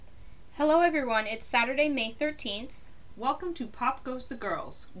Hello everyone, it's Saturday, May 13th. Welcome to Pop Goes the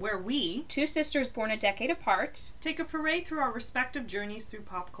Girls, where we, two sisters born a decade apart, take a foray through our respective journeys through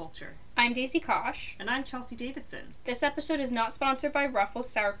pop culture. I'm Daisy Kosh. And I'm Chelsea Davidson. This episode is not sponsored by Ruffles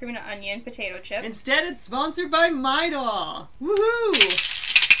Sour Cream and Onion Potato Chips. Instead, it's sponsored by Midol.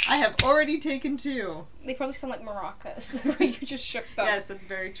 Woohoo! I have already taken 2. They probably sound like maracas, the way you just shook them. Yes, that's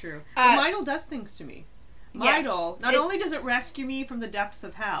very true. But Midol does things to me. Midol, not only does it rescue me from the depths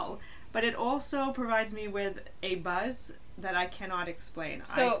of hell, but it also provides me with a buzz that I cannot explain.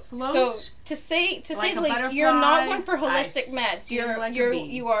 I float. So to say like the least, you're not one for holistic meds.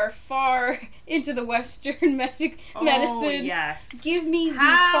 You are far into the Western medicine. Yes. Give me the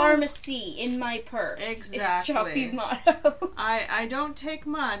pharmacy in my purse. Exactly. It's Chelsea's motto. I don't take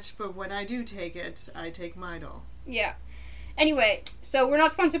much, but when I do take it, I take Midol. Yeah. Anyway, so we're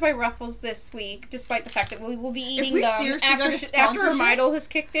not sponsored by Ruffles this week, despite the fact that we will be eating them after our Midol has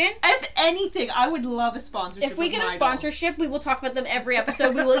kicked in. If anything, I would love a sponsorship. If we get a sponsorship, we will talk about them every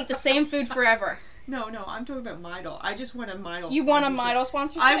episode. We will eat the same food forever. No, I'm talking about Midol. I just want a Midol. You want a Midol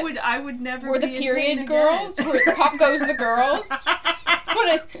sponsorship? I would never. We're the period girls. Pop Goes the Girls.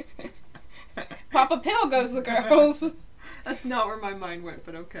 Papa Pill Goes the Girls. That's not where my mind went,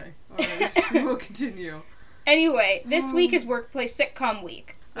 but okay. All right, we'll continue. Anyway, this week is Workplace Sitcom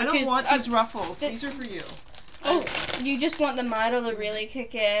Week. I don't want these Ruffles. These are for you. Oh, you just want the Midol to really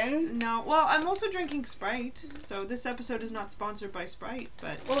kick in? No, well, I'm also drinking Sprite, so this episode is not sponsored by Sprite,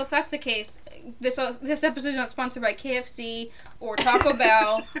 but... Well, if that's the case, this episode is not sponsored by KFC, or Taco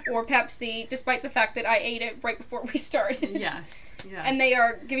Bell, or Pepsi, despite the fact that I ate it right before we started. Yes. And they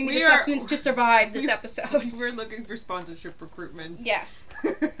are giving me the sustenance to survive this episode. We're looking for sponsorship recruitment. Yes.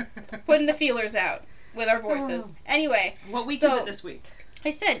 Putting the feelers out with our voices. Anyway. What week is it this week?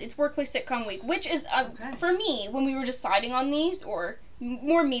 I said it's Workplace Sitcom Week, which is, for me, when we were deciding on these, or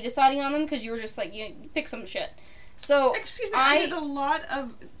more me deciding on them, because you were just like, you pick some shit. So, excuse me, I did a lot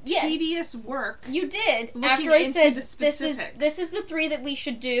of tedious work. You did. After I said, this is the 3 that we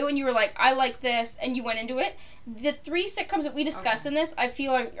should do, and you were like, I like this, and you went into it. The 3 sitcoms that we discuss in this, I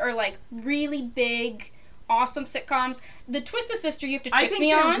feel are like really big, awesome sitcoms. The Twisted Sister, you have to twist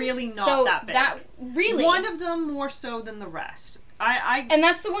me on. I think they're really not that big. Really? One of them more so than the rest. And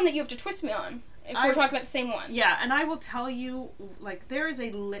that's the one that you have to twist me on, if we're talking about the same one. Yeah, and I will tell you, like, there is a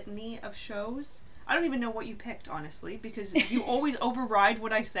litany of shows. I don't even know what you picked, honestly, because you always override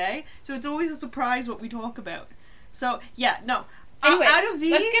what I say, so it's always a surprise what we talk about. So, yeah, no. Anyway, out of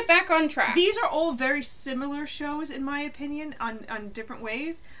these, let's get back on track. These are all very similar shows, in my opinion, on different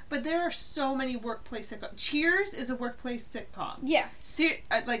ways, but there are so many workplace sitcoms. Cheers is a workplace sitcom. Yes.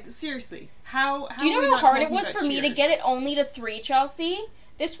 Seriously. How do you know how hard it was for me to get it only to 3, Chelsea?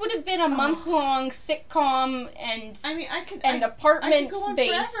 This would have been a month-long sitcom and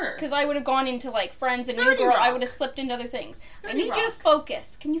apartment-based, because I would have gone into, like, Friends and New Girl. Rock. I would have slipped into other things. I need you to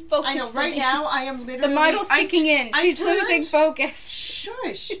focus. Can you focus? I know, right now I am literally... The Midol's kicking in. She's losing focus.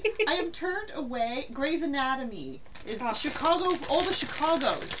 Shush. I am turned away. Grey's Anatomy is Chicago, all the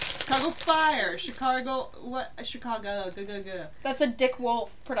Chicagos. Chicago Fire, Chicago... That's a Dick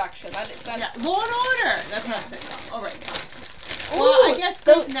Wolf production. That's Law and Order. That's not a sitcom. All right, Well, I guess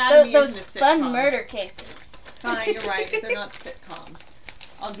Grey's Anatomy those isn't a sitcom. fun murder cases. Fine, you're right. They're not sitcoms.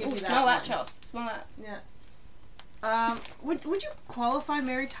 I'll give you that. Smell that, Chelsea. Smell that. Yeah. Would you qualify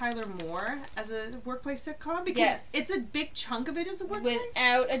Mary Tyler Moore as a workplace sitcom? Because it's a big chunk of it is a workplace.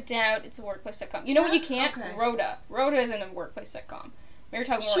 Without a doubt, it's a workplace sitcom. You know what you can't? Okay. Rhoda isn't a workplace sitcom. Mary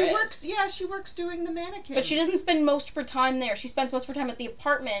Tyler Moore she works doing the mannequin. But she doesn't spend most of her time there. She spends most of her time at the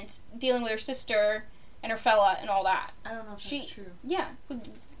apartment dealing with her sister and her fella and all that. I don't know if that's true. Yeah.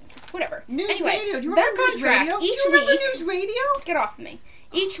 Whatever. News Radio. Do you remember News Radio? Each Do you remember News Radio? Get off of me.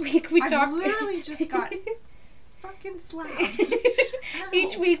 Each week we talk... I literally just got fucking slapped.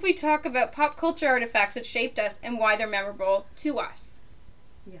 Each week we talk about pop culture artifacts that shaped us and why they're memorable to us.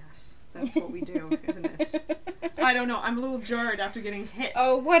 Yes. That's what we do, isn't it? I don't know. I'm a little jarred after getting hit.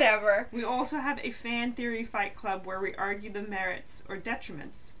 Oh, whatever. We also have a fan theory fight club where we argue the merits or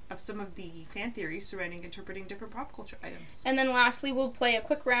detriments of some of the fan theories surrounding interpreting different pop culture items. And then lastly, we'll play a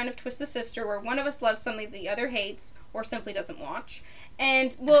quick round of Twist the Sister where one of us loves something the other hates or simply doesn't watch.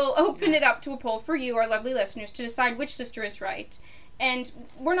 And we'll open it up to a poll for you, our lovely listeners, to decide which sister is right. And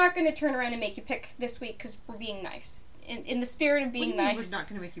we're not going to turn around and make you pick this week because we're being nice. In the spirit of being nice. We're not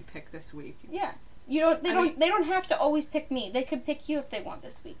going to make you pick this week. Yeah. They don't have to always pick me. They could pick you if they want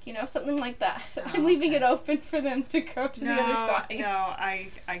this week, something like that. I'm leaving it open for them to go to the other side. No, I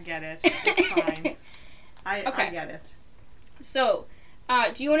get it. It's fine. I get it. So,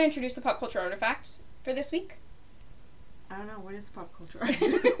 do you want to introduce the pop culture artifacts for this week? I don't know. What is pop culture?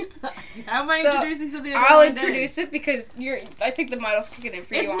 How am I So, introducing something? I'll introduce it because I think the model's kicking in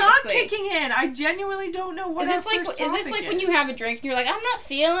for you, It's honestly. not kicking in. I genuinely don't know what Is this like when you have a drink and you're like, I'm not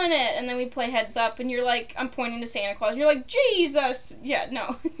feeling it, and then we play Heads Up and you're like, I'm pointing to Santa Claus and you're like, Jesus! Yeah,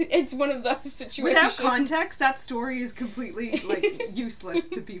 no. It's one of those situations. Without context, that story is completely, like, useless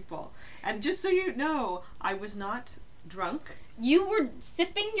to people. And just so you know, I was not drunk. You were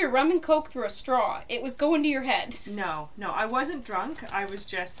sipping your rum and coke through a straw. It was going to your head. No, I wasn't drunk. I was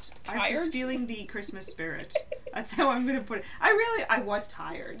just Tired? I was feeling the Christmas spirit. That's how I'm gonna put it. I was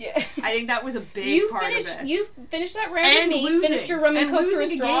tired. Yeah. I think that was a big part of it. You finished that round And with me, losing. finished your rum and And coke through a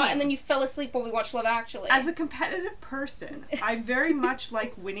losing a straw, game. and then you fell asleep while we watched Love Actually. As a competitive person, I very much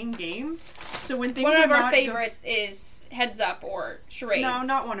like winning games. So when things one are of our not favorites is Heads Up or Charades. No,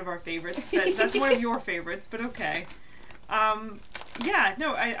 not one of our favorites. That's one of your favorites, but okay.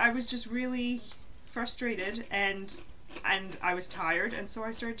 I was just really frustrated and I was tired, and so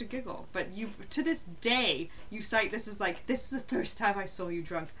I started to giggle. But to this day, you cite this as like, this is the first time I saw you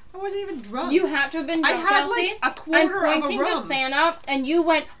drunk. I wasn't even drunk. You have to have been drunk, I had Chelsea. like a quarter I'm of a pointing rum. to Santa, and you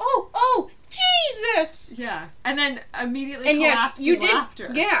went, oh, Jesus! Yeah, and then immediately And yes, collapsed you in did.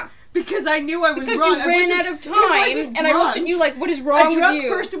 laughter. Yeah, Because I knew I was because wrong. you I ran wasn't- out of I time, wasn't and I looked at drunk. you like, what is wrong A drunk with you?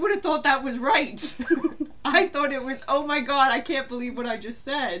 person would have thought that was right. I thought it was, oh my god, I can't believe what I just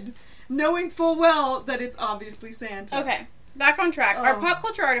said. Knowing full well that it's obviously Santa. Okay, back on track. Our Oh. pop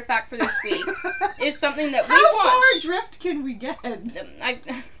culture artifact for this week is something that we How far watched. drift can we get?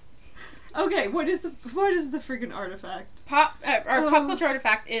 Okay, what is the friggin' artifact? Our pop culture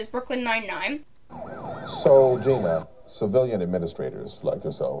artifact is Brooklyn Nine-Nine. So, Gina, civilian administrators like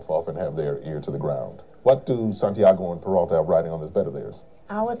yourself often have their ear to the ground. What do Santiago and Peralta have writing on this bed of theirs?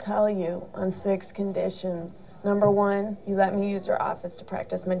 I will tell you on 6 conditions. Number 1, you let me use your office to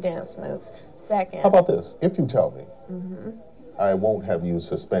practice my dance moves. Second, How about this? If you tell me, I won't have you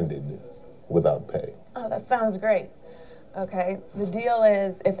suspended without pay. oh, that sounds great. Okay, the deal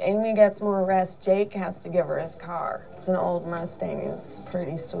is if Amy gets more rest, Jake has to give her his car. It's an old Mustang. It's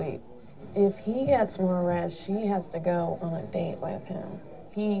pretty sweet. If he gets more rest, she has to go on a date with him.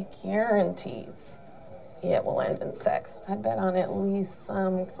 He guarantees it will end in sex. I'd bet on at least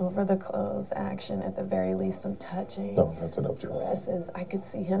some over-the-clothes action, at the very least some touching. No, that's enough, Gina. Dresses. I could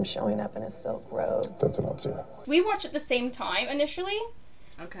see him showing up in a silk robe. That's enough, Gina. We watched at the same time initially,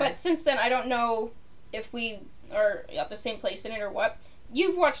 Okay. but since then I don't know if we are at the same place in it or what.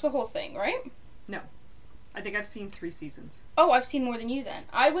 You've watched the whole thing, right? I think I've seen 3 seasons. Oh, I've seen more than you then.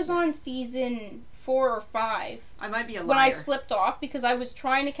 I was on season 4 or 5 I might be a liar. when I slipped off because I was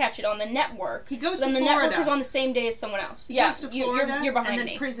trying to catch it on the network. He goes Then to the Florida. network was on the same day as someone else. He Yeah, goes to Florida, you're behind and then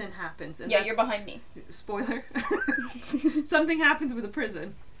me. prison happens. And Yeah, that's- you're behind me. Spoiler. Something happens with a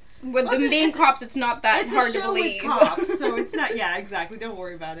prison. With Well, the main it's- cops, it's not that It's hard a to show believe. with cops, so it's not. Yeah, exactly. Don't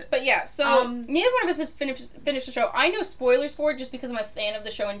worry about it. But yeah, so neither one of us has finished the show. I know spoilers for it just because I'm a fan of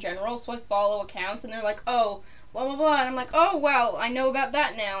the show in general, so I follow accounts and they're like, oh, blah, blah, blah. And I'm like, oh, well, I know about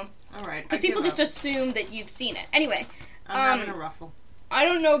that now. All right. Because people just assume that you've seen it. Anyway, I'm having a ruffle. I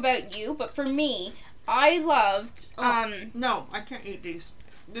don't know about you, but for me, I loved, No, I can't eat these.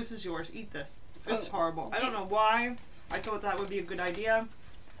 This is yours. Eat this. This is Oh. horrible. I don't know why. I thought that would be a good idea.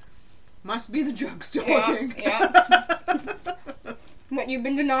 Must be the drugs Yeah, talking. what you've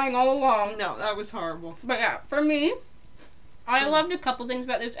been denying all along. No, that was horrible. But yeah, for me, I loved a couple things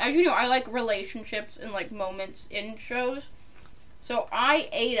about this. As you know, I like relationships and like moments in shows. So I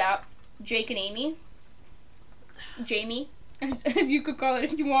ate up Jake and Amy. Jamie, as you could call it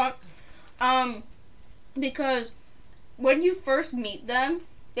if you want. Because when you first meet them,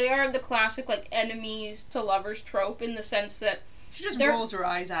 they are the classic like enemies to lovers trope in the sense that She just They're- rolls her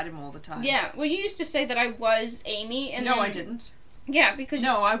eyes at him all the time. yeah, well you used to say that I was Amy and No, then, I didn't. Yeah, because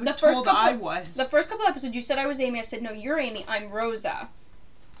No, I was the first told couple- I was. the first couple episodes you said I was Amy, I said no, you're Amy, I'm Rosa.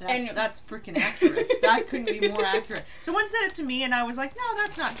 That's freaking accurate. That couldn't be more accurate. Someone said it to me, and I was like, no,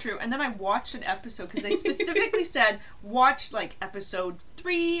 that's not true. And then I watched an episode, because they specifically said, watch, like, episode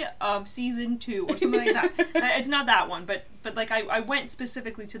 3 of season 2, or something like that. It's not that one, but like, I went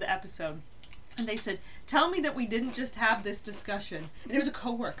specifically to the episode, and they said, tell me that we didn't just have this discussion. And it was a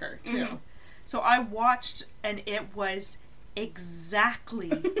coworker, too. Mhm. So I watched, and it was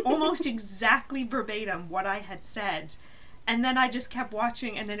almost exactly verbatim what I had said. And then I just kept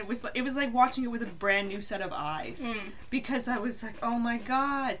watching, and then it was like watching it with a brand new set of eyes. Because I was like, oh my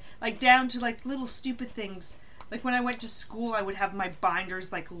god. Like, down to, like, little stupid things. Like, when I went to school, I would have my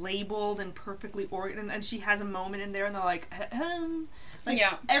binders, like, labeled and perfectly organized, and she has a moment in there, and they're like, Like,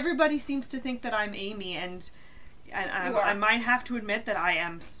 Yeah. everybody seems to think that I'm Amy, and You are. I might have to admit that I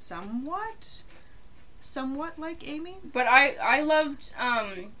am somewhat like Amy. But I loved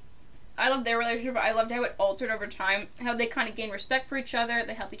I loved their relationship. I loved how it altered over time, how they kind of gain respect for each other,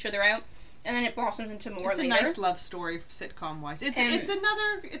 they help each other out, and then it blossoms into more later. It's a nice love story, sitcom-wise.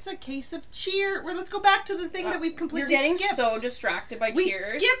 It's a case of Cheers. Well, let's go back to the thing that we've completely skipped. You're getting so distracted by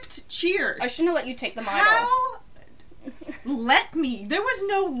Cheers. We skipped Cheers. I shouldn't have let you take the Midol. How? Let me. There was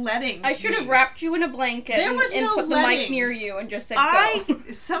no letting. I should have wrapped you in a blanket and put the mic near you and just said go.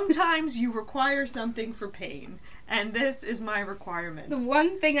 Sometimes you require something for pain, and this is my requirement. The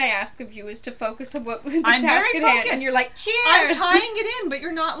one thing I ask of you is to focus on what the I'm task very at hand, focused. and you're like, Cheers! I'm tying it in, but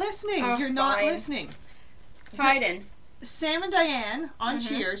you're not listening. Oh, you're not fine. listening. Tie it in. Sam and Diane on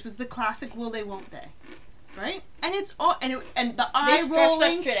Cheers was the classic will they won't they, right? And it's all and the eye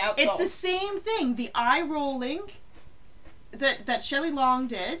rolling. That shit out, It's though. the same thing. The eye rolling that Shelley Long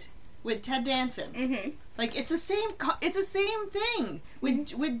did with Ted Danson. Mm-hmm. Like it's the same thing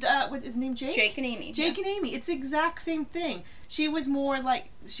with what's his name, Jake? Jake and Amy. Jake and Amy. It's the exact same thing. She was more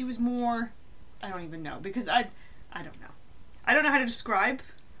I don't even know because I don't know. I don't know how to describe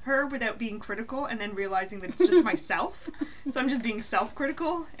her without being critical and then realizing that it's just myself. So I'm just being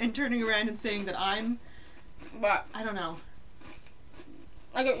self-critical and turning around and saying that I'm But I don't know.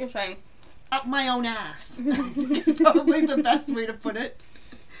 I get what you're saying. Up my own ass. It's probably the best way to put it.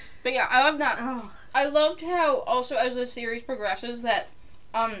 But yeah, I love that. Oh. I loved how also as the series progresses that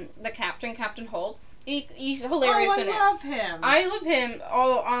the Captain Holt, he's hilarious in it. I love him. I love him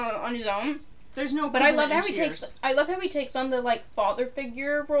all on his own. There's no. But I love how Cheers. I love how he takes on the father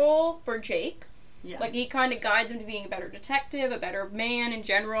figure role for Jake. Yeah. Like he kind of guides him to being a better detective, a better man in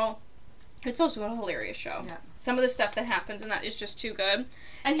general. It's also a hilarious show. Yeah. Some of the stuff that happens in that is just too good.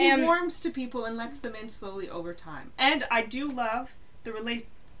 And he warms to people and lets them in slowly over time. And I do love the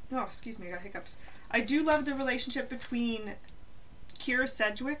Oh, excuse me, I got hiccups. I do love the relationship between Kira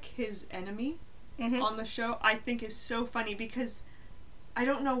Sedgwick, his enemy, on the show. I think is so funny because I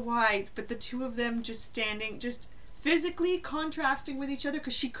don't know why, but the two of them just physically contrasting with each other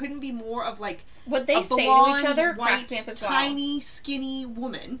because she couldn't be more of what they a say blonde, to each other white, cracks me up as well. tiny, skinny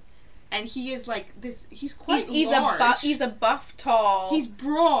woman. And he is this. He's quite he's large. He's a buff, tall. He's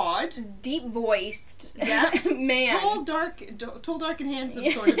broad, deep voiced. Yeah, man. Tall, dark, and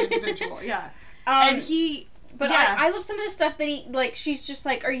handsome sort of individual. Yeah, and he. But yeah. I love some of the stuff that he she's just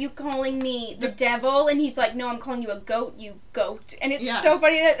like, "Are you calling me the devil?" And he's like, "No, I'm calling you a goat, you goat." And it's so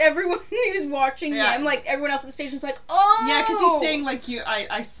funny that everyone who's watching him, everyone else at the station's like, "Oh." Yeah, because he's saying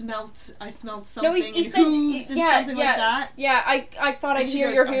I smelled something. No, he said hooves and something like that. Yeah, I thought I'd hear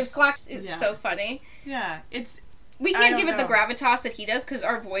your hooves clack. It's so funny. Yeah, it's. We can't give it the gravitas that he does because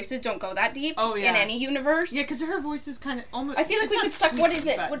our voices don't go that deep in any universe. Yeah, because her voice is kind of almost. I feel like we could suck. What is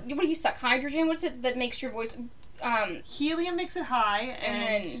it? What do you suck? Hydrogen? What's it that makes your voice? Helium makes it high, and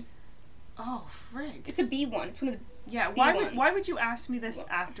then oh frig! It's a B one. It's one of the Why would you ask me this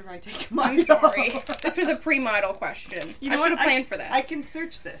after I take my? I'm sorry. This was a pre-model question. I should have planned for this. I can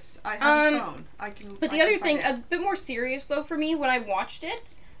search this. I have a phone. I can. But the other thing, a bit more serious though for me when I watched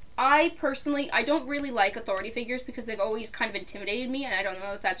it. I don't really like authority figures because they've always kind of intimidated me, and I don't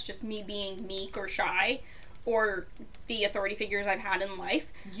know if that's just me being meek or shy, or the authority figures I've had in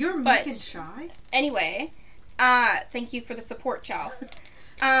life. You're meek and shy? Anyway, thank you for the support, Charles.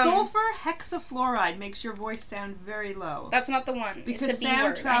 Sulfur hexafluoride makes your voice sound very low. That's not the one. Because it's a B sound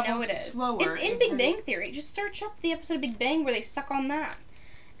word. travels I know it is. slower. It's in Big Bang Theory. Just search up the episode of Big Bang where they suck on that.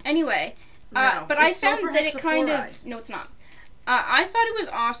 Anyway, no, but I found that it kind of... No, it's not. I thought it was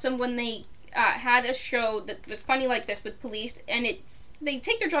awesome when they had a show that was funny like this with police, and they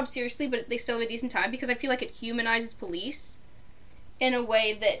take their job seriously, but they still have a decent time, because I feel like it humanizes police in a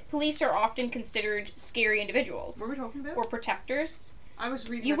way that police are often considered scary individuals. What were we talking about? Or protectors. I was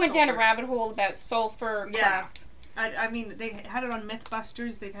reading You went down a rabbit hole about sulfur crap. I mean, they had it on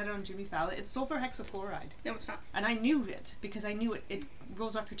Mythbusters, they've had it on Jimmy Fallon. It's sulfur hexafluoride. No, it's not. And I knew it, because I knew it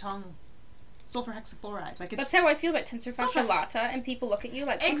rolls off your tongue. Sulfur hexafluoride. That's how I feel about tensor fascia lata, and people look at you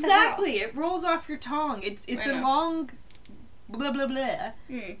like, what exactly, the hell? It rolls off your tongue. It's a long blah blah blah,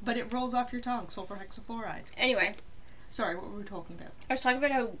 but it rolls off your tongue. Sulfur hexafluoride. Anyway. Sorry, what were we talking about? I was talking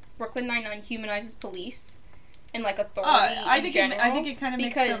about how Brooklyn Nine-Nine humanizes police and authority in general. I think it kind of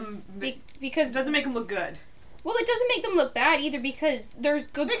makes them... Because it doesn't make them look good. Well, it doesn't make them look bad either because there's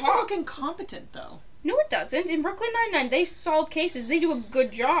good cops. It makes them look incompetent, though. No, it doesn't. In Brooklyn Nine-Nine, they solve cases. They do a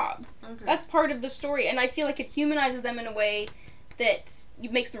good job. Okay. That's part of the story, and I feel like it humanizes them in a way that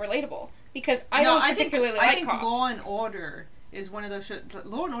makes them relatable. Because I don't particularly like cops. I think Law and Order is one of those shows.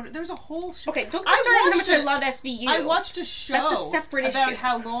 Law and Order, there's a whole show. Okay, don't get started on how much I love SVU. I watched a show That's a separate about issue.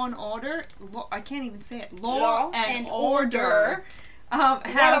 how Law and Order, I can't even say it, Law and Order. About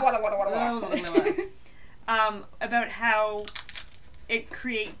how it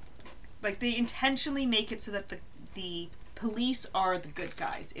Like, they intentionally make it so that the police are the good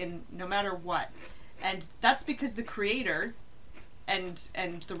guys in no matter what. And that's because the creator and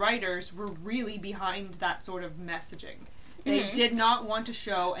the writers were really behind that sort of messaging. They did not want to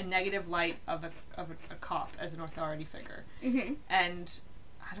show a negative light of a cop as an authority figure. And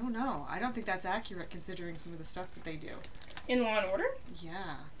I don't know. I don't think that's accurate considering some of the stuff that they do. In Law and Order?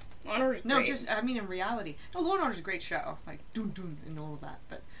 Yeah. Law and Order's No, great. just, I mean, in reality. No, Law and Order's a great show. Like, dun dun and all of that.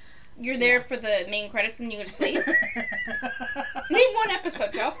 But You're there for the main credits and you go to sleep? Name one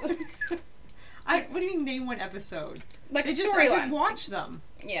episode, Chelsea. what do you mean, name one episode? Like a I just storyline. watch them.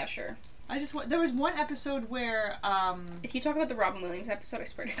 Yeah, sure. There was one episode where, If you talk about the Robin Williams episode, I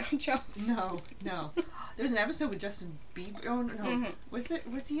swear to God, Chelsea. No. There was an episode with Justin Bieber. Oh, no.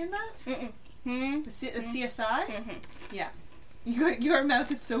 Was he in that? The CSI? Yeah. Your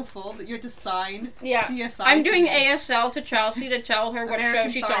mouth is so full that you have to sign CSI. I'm doing to me. ASL to Chelsea to tell her what American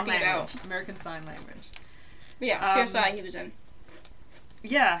show she's Sign talking Language. about. American Sign Language. But yeah, CSI he was in.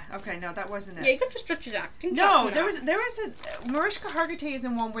 Yeah, okay, no, that wasn't it. Yeah, you could just stretch his acting. No, there was Mariska Hargitay is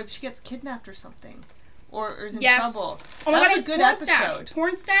in one where she gets kidnapped or something. Or is in trouble. Oh my that God, was it's a good Porn episode. Stash.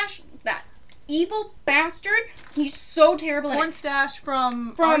 Porn Stash, that evil bastard, he's so terrible in Porn it. Stash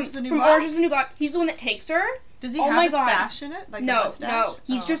from Orange is the New Black? Orange is the New Black. He's the one that takes her. Does he Oh have my a God. stash in it? Like a No, mustache?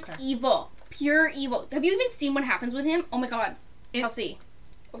 he's just okay. evil. Pure evil. Have you even seen what happens with him? Oh my God. Chelsea.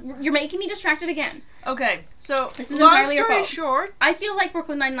 You're making me distracted again. Okay, so This is long entirely your story fault. short, I feel like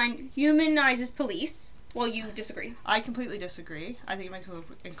Brooklyn Nine-Nine humanizes police. Well, you disagree. I completely disagree. I think it makes it look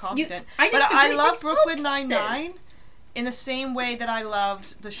incompetent. I but disagree. I It love makes so Brooklyn pieces. Nine-Nine in the same way that I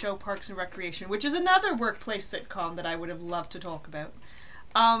loved the show Parks and Recreation, which is another workplace sitcom that I would have loved to talk about.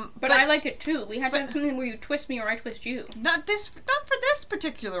 But I like it too. We had to have something where you twist me or I twist you. Not for this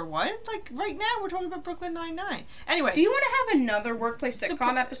particular one. Like right now, we're talking about Brooklyn Nine-Nine. Anyway, Do you want to have another workplace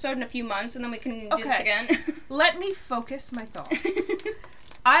sitcom episode in a few months and then we can do this again? let me focus my thoughts.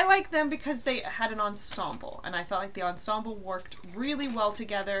 I like them because they had an ensemble, and I felt like the ensemble worked really well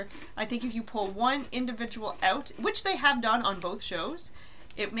together. I think if you pull one individual out, which they have done on both shows,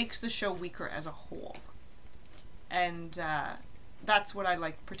 it makes the show weaker as a whole. And that's what I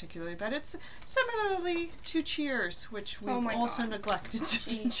like particularly about it. It's similarly to Cheers, which we've also neglected to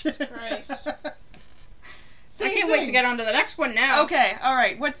Jesus Christ. Same I can't thing. wait to get on to the next one now. Okay, all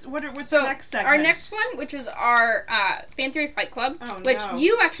right. What's the next segment? Our next one, which is our Fan Theory Fight Club, which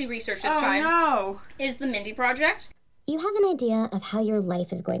you actually researched this time, is the Mindy Project. You have an idea of how your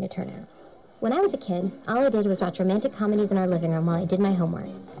life is going to turn out. When I was a kid, all I did was watch romantic comedies in our living room while I did my homework.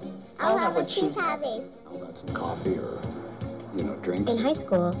 I'll have what she's having. I'll have some coffee or, drink. In high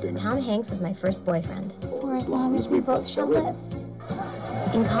school, Tom Hanks was my first boyfriend. For as long as we both shall live.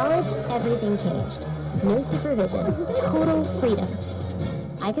 In college, everything changed. No supervision, total freedom.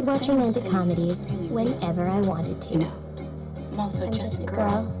 I could watch romantic comedies whenever I wanted to. I'm just a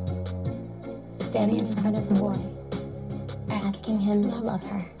girl, standing in front of a boy, asking him to love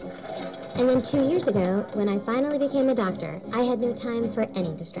her. And then 2 years ago, when I finally became a doctor, I had no time for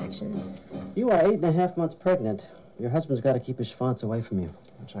any distractions. You are 8.5 months pregnant. Your husband's got to keep his schwanz away from you.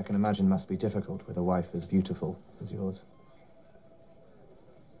 Which I can imagine must be difficult with a wife as beautiful as yours.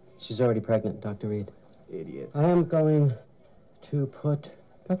 She's already pregnant, Dr. Reed. Idiot. I am going to put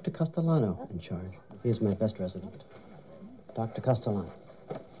Dr. Castellano in charge. He is my best resident. Dr. Castellano.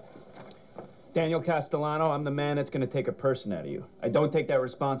 Daniel Castellano, I'm the man that's going to take a person out of you. I don't take that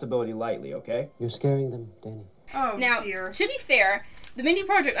responsibility lightly, okay? You're scaring them, Danny. Oh, now, dear. To be fair, the Mindy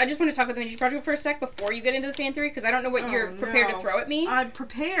Project, I just want to talk about the Mindy Project for a sec before you get into the fan theory, because I don't know what you're prepared to throw at me. I'm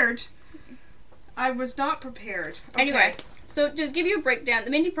prepared. I was not prepared. Okay. Anyway, so to give you a breakdown,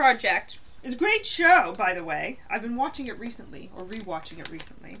 the Mindy Project... It's a great show, by the way. I've been watching it recently, or rewatching it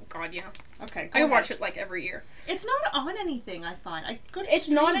recently. God, yeah. Okay, I watch it like every year. It's not on anything, I find. I could It's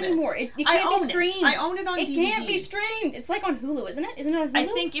not anymore. It can't be streamed. I own it on DVD. It can't be streamed. It's like on Hulu, isn't it? Isn't it on Hulu? I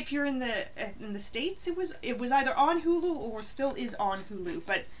think if you're in the States, it was either on Hulu or still is on Hulu,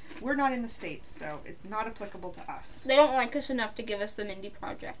 but we're not in the States, so it's not applicable to us. They don't like us enough to give us the Mindy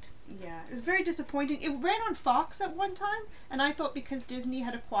Project. Yeah, it was very disappointing. It ran on Fox at one time, and I thought because Disney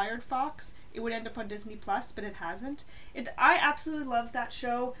had acquired Fox, it would end up on Disney Plus, but it hasn't. I absolutely love that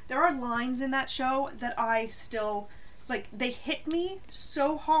show. There are lines in that show that I still, they hit me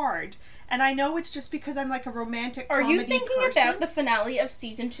so hard. And I know it's just because I'm like a romantic comedy Are you thinking person. about the finale of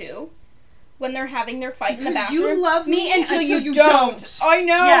season 2? When they're having their fight in the bathroom? You love me until you don't. I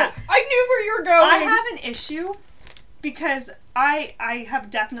know. Yeah. I knew where you were going. I have an issue because I have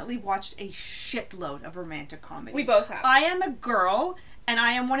definitely watched a shitload of romantic comedies. We both have. I am a girl, and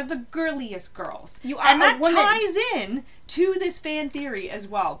I am one of the girliest girls. You are and that a woman. ties in to this fan theory as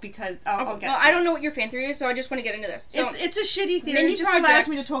well, because I'll get to I don't it. know what your fan theory is, so I just want to get into this. So, It's a shitty theory. Mindy It just Project- allows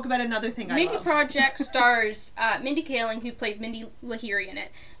me to talk about another thing I Mindy love. Project stars Mindy Kaling, who plays Mindy Lahiri in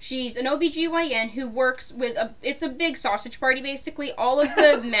it. She's an OBGYN who works with it's a big sausage party, basically. All of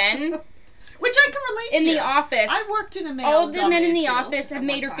the men Which I can relate in to. the office. I worked in a male All of the men in the field office have at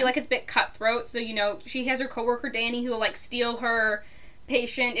made one her feel time. like it's a bit cutthroat. So, she has her coworker Danny who will, like, steal her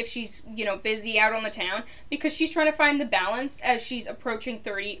patient if she's, busy out on the town. Because she's trying to find the balance as she's approaching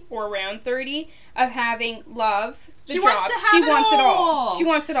 30 or around 30 of having love, the She job. wants to have She it wants it all. all. She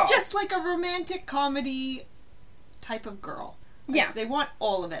wants it all. Just like a romantic comedy type of girl. Like, Yeah. They want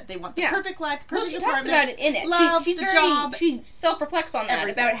all of it. They want the Yeah. perfect life, perfect Well, she talks apartment, about it in it. love, She's the very, job. she self-reflects on that,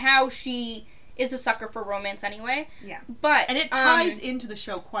 everything. about how she is a sucker for romance anyway. Yeah. But And it ties into the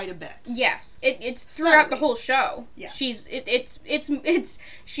show quite a bit. yes, it's throughout the Subtly. whole show. Yeah. It's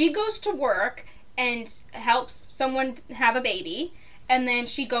she goes to work and helps someone have a baby, and then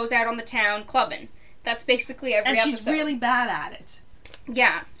she goes out on the town clubbing. That's basically every And episode. she's really bad at it.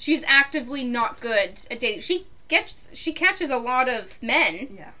 Yeah, she's actively not good at dating. She catches a lot of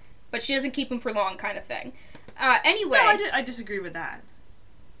men, Yeah. but she doesn't keep them for long, kind of thing. Anyway, No, I disagree with that.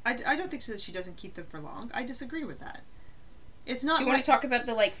 I don't think that she doesn't keep them for long. I disagree with that. It's not do you want to talk about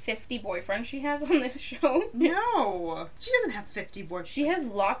the 50 boyfriends she has on this show? No. She doesn't have 50 boyfriends. She has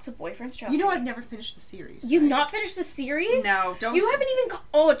lots of boyfriends, Chelsea. You know I've never finished the series. You've right? not finished the series? No, don't. You haven't even got...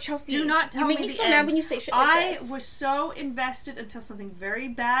 Oh, Chelsea. Do not tell you make me me the so end. mad when you say shit like this. I was so invested until something very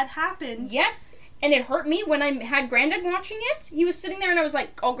bad happened. Yes, and it hurt me when I had Granddad watching it. He was sitting there and I was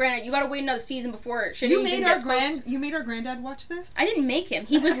like, oh, Granddad, you gotta wait another season before it You made our granddad watch this? I didn't make him.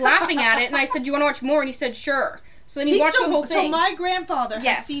 He was laughing at it and I said, do you want to watch more? And he said, sure. So then he watched the whole thing. So my grandfather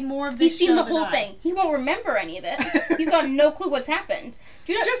has seen more of this He's seen the show whole than I. thing. He won't remember any of it. He's got no clue what's happened.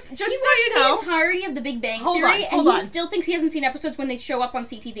 Do you know, Just he so watched you know- the entirety of The Big Bang Hold Theory, on, hold and he on. still thinks he hasn't seen episodes when they show up on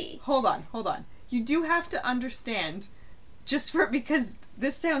CTV. Hold on. You do have to understand, because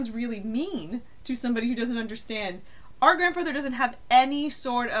this sounds really mean to somebody who doesn't understand. Our grandfather doesn't have any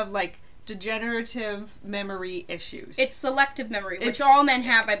sort of degenerative memory issues. It's selective memory, which It's- all men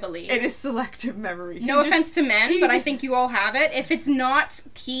have, I believe. It is selective memory. No offense to men, but I think you all have it. If it's not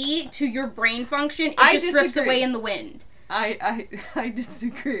key to your brain function, it I just drifts disagree. away in the wind. I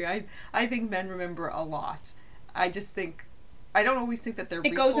disagree. I think men remember a lot. I don't always think that they're It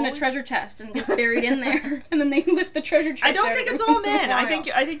goes in a recalls. treasure chest and gets buried in there, and then they lift the treasure chest I don't out think every it's all once in a men. I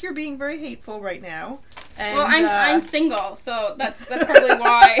while. think you're being very hateful right now. And, Well, I'm single, so that's probably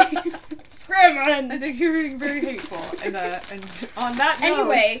why. Screw men. I think you're being very hateful. And on that note,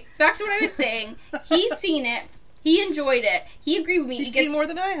 Anyway, back to what I was saying. He's seen it. He enjoyed it. He agreed with me. he's seen more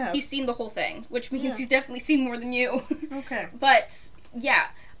than I have. He's seen the whole thing, which means Yeah. he's definitely seen more than you. Okay. But yeah,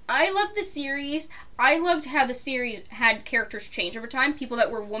 I loved the series. I loved how the series had characters change over time. People that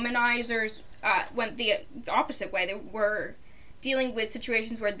were womanizers went the opposite way. They were dealing with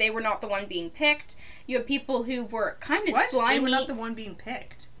situations where they were not the one being picked. You have people who were kind of What? slimy. They were not the one being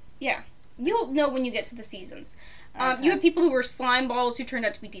picked. Yeah. You'll know when you get to the seasons. Okay. You have people who were slime balls who turned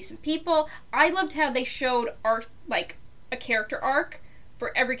out to be decent people. I loved how they showed a character arc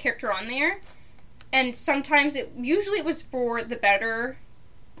for every character on there. And sometimes usually it was for the better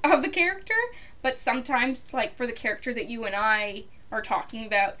of the character, but sometimes for the character that you and I are talking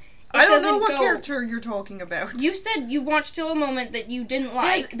about, I don't know what character you're talking about. You said you watched till a moment that you didn't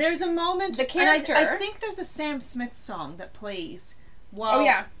like. There's a moment. The character. And I think there's a Sam Smith song that plays. While, Oh,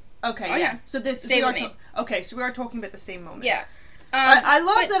 yeah. Okay. Oh, yeah. So this Stay we are with me. okay. So we are talking about the same moment. Yeah. I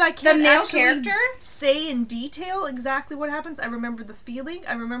love but that I can't the male actually character say in detail exactly what happens. I remember the feeling.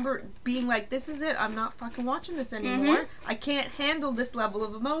 I remember being like, "This is it. I'm not fucking watching this anymore. I can't handle this level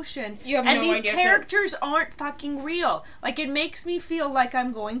of emotion." You have and no these idea characters aren't fucking real. It makes me feel like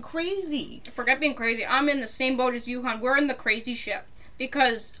I'm going crazy. Forget being crazy. I'm in the same boat as you, hon. We're in the crazy ship.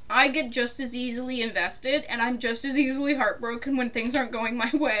 Because I get just as easily invested, and I'm just as easily heartbroken when things aren't going my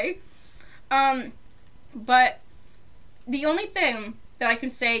way. But the only thing that I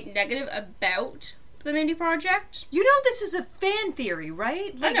can say negative about the Mindy Project... You know this is a fan theory,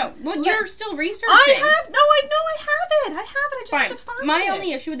 right? I know. Well, you're still researching. I have it. I just have to find My it.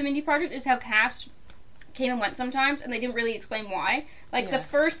 only issue with the Mindy Project is how cast came and went sometimes, and they didn't really explain why. The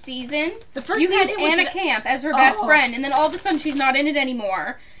first season, you had season was Anna an- Camp as her best Oh. friend, and then all of a sudden she's not in it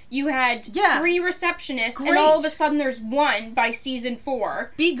anymore. You had 3 receptionists, Great. and all of a sudden there's one by season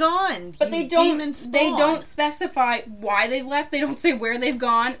 4. Be gone, but they don't. Spawn. They don't specify why they've left. They don't say where they've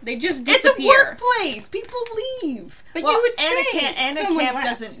gone. They just disappear. It's a workplace. People leave. But you would say Anna someone Camp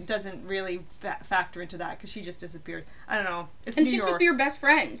left. doesn't really factor into that because she just disappears. I don't know. It's and New she's York. supposed to be your best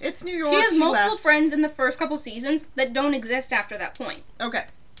friend. It's New York. She has multiple left. friends in the first couple seasons that don't exist after that point. Okay.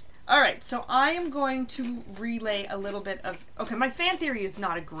 Alright, so I am going to relay a little bit of... Okay, my fan theory is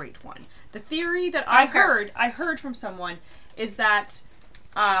not a great one. The theory that I heard from someone, is that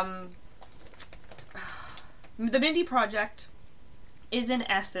the Mindy Project is in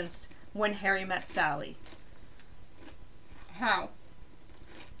essence When Harry Met Sally. How?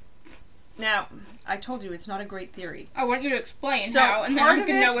 Now, I told you it's not a great theory. I want you to explain So, how, and then part I of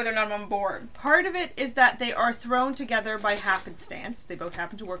can it- know whether or not I'm on board. Part of it is that they are thrown together by happenstance. They both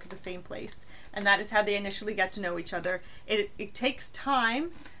happen to work at the same place. And that is how they initially get to know each other. It takes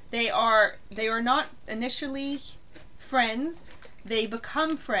time. They are not initially friends. They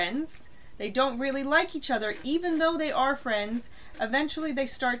become friends. They don't really like each other, even though they are friends. Eventually they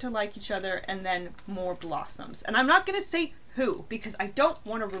start to like each other, and then more blossoms. And I'm not going to say who, because I don't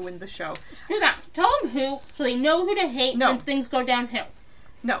want to ruin the show. Do that. Tell them who, so they know who to hate when things go downhill.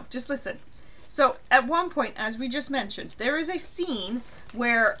 No, just listen. So, at one point, as we just mentioned, there is a scene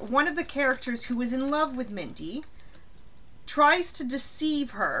where one of the characters who is in love with Mindy tries to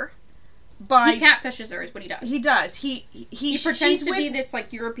deceive her by... He catfishes her is what he does. He does. He pretends to be this,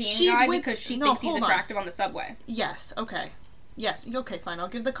 like, European guy because she thinks he's attractive on the subway. Yes, okay. Yes, okay, fine. I'll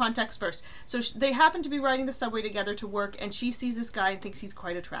give the context first. So they happen to be riding the subway together to work, and she sees this guy and thinks he's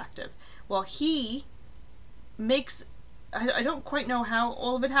quite attractive. Well, he makes... I don't quite know how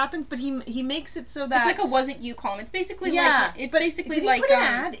all of it happens, but he makes it so that... It's like a Was It You column. It's basically yeah, like... It's but basically did he like... put an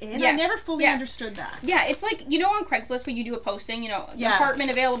ad in? Yes, I never fully understood that. Yeah, it's like, you know on Craigslist when you do a posting, apartment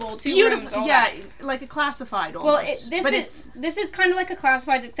available, 2 rooms, all yeah, that. like a classified almost. Well, this is kind of like a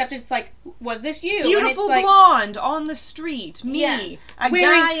classifieds, except it's like, was this you? Beautiful and it's like, blonde on the street, me. A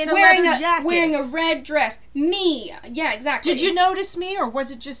guy in a leather jacket. Wearing a red dress, me. Yeah, exactly. Did you notice me, or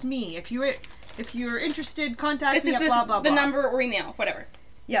was it just me? If you're interested, contact me at blah, blah, blah. The number or email, whatever.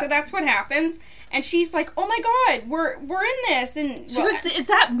 Yeah. So that's what happens. And she's like, oh my god, we're in this. And she goes, is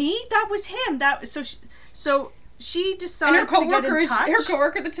that me? That was him. So she decides and to get in touch. Her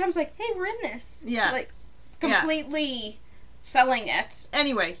coworker at the time's like, hey, we're in this. Yeah. Like, completely selling it.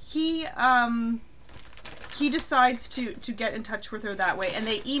 Anyway, he decides to get in touch with her that way. And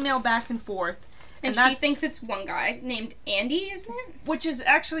they email back and forth. And she thinks it's one guy named Andy, isn't it? Which is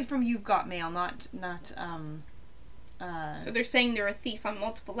actually from You've Got Mail, not so they're saying they're a thief on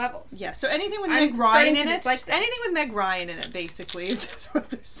multiple levels. Yeah, so anything with Meg Ryan in it, anything with Meg Ryan in it, basically, is what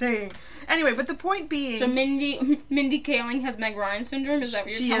they're saying. Anyway, but the point being... So Mindy Kaling has Meg Ryan syndrome? Is that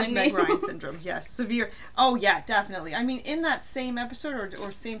what you're telling me? She has Meg Ryan syndrome, yes. Severe. Oh, yeah, definitely. I mean, in that same episode,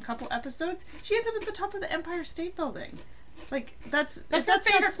 or same couple episodes, she ends up at the top of the Empire State Building. Like, that's her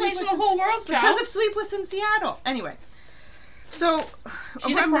favorite place in the whole world, because of Sleepless in Seattle. Anyway, so...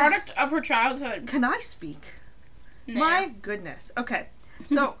 She's a product of her childhood. Can I speak? No. My goodness. Okay.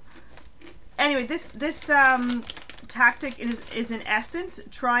 So, anyway, this tactic is in essence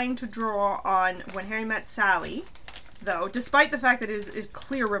trying to draw on When Harry Met Sally, though, despite the fact that it is a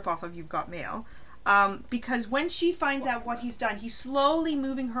clear ripoff of You've Got Mail. Because when she finds out what he's done, he's slowly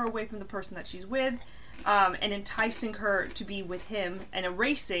moving her away from the person that she's with, and enticing her to be with him, and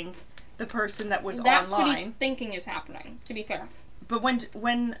erasing the person that was online. That's what he's thinking is happening, to be fair. But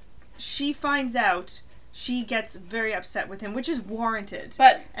when she finds out, she gets very upset with him, which is warranted.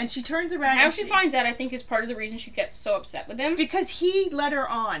 And she turns around. How she finds out, I think, is part of the reason she gets so upset with him. Because he led her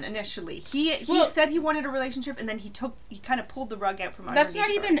on initially. He said he wanted a relationship, and then he kind of pulled the rug out from underneath her. That's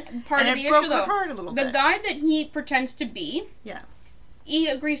not even part of the issue, though. And it broke her heart a little bit. The guy that he pretends to be. Yeah. He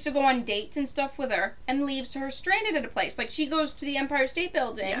agrees to go on dates and stuff with her, and leaves her stranded at a place. Like, she goes to the Empire State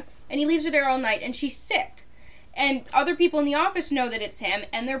Building, and he leaves her there all night, and she's sick. And other people in the office know that it's him,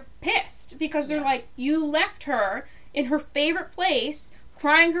 and they're pissed because they're like, you left her in her favorite place,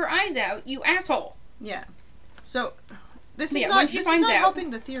 crying her eyes out, you asshole. Yeah. So, this is not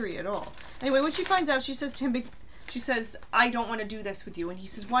helping the theory at all. Anyway, when she finds out, she says to him, she says, I don't want to do this with you. And he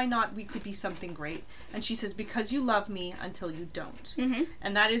says, why not? We could be something great. And she says, because you love me until you don't. Mm-hmm.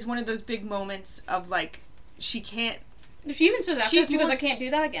 And that is one of those big moments of, like, she can't She even says after, she goes, I can't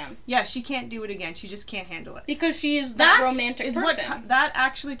do that again. Yeah, she can't do it again. She just can't handle it. Because she is that romantic is person. That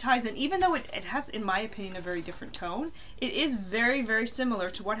actually ties in. Even though it has, in my opinion, a very different tone, it is very, very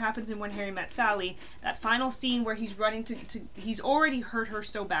similar to what happens in When Harry Met Sally. That final scene where he's running he's already hurt her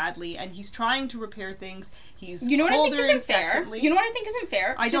so badly, and he's trying to repair things. He's You know what I think isn't incessantly. fair? You know what I think isn't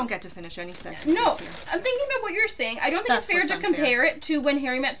fair? I don't get to finish any sentences No, here. I'm thinking about what you're saying. I don't think it's fair to compare it to When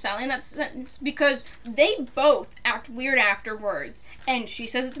Harry Met Sally in that sentence, because they both act weird afterwards. And she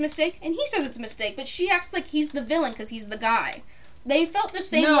says it's a mistake, and he says it's a mistake, but she acts like he's the villain because he's the guy. They felt the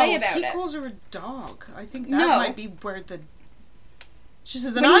same way about it. No, he calls her a dog. I think that might be where she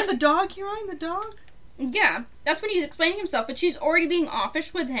says, and I'm the dog here, I'm the dog? Yeah, that's when he's explaining himself, but she's already being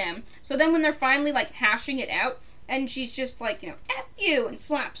offish with him. So then when they're finally, like, hashing it out, and she's just like, F you, and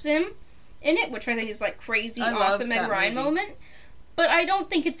slaps him in it, which I think is, like, crazy, awesome Meg Ryan moment. But I don't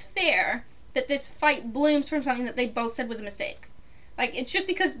think it's fair that this fight blooms from something that they both said was a mistake. Like, it's just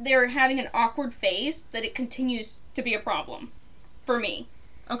because they're having an awkward phase that it continues to be a problem. For me.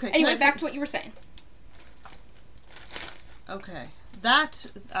 Okay. Anyway, back to what you were saying. Okay. That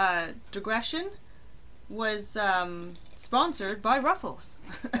digression was sponsored by Ruffles.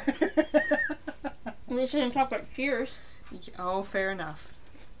 At least I didn't talk about Cheers. Oh, fair enough.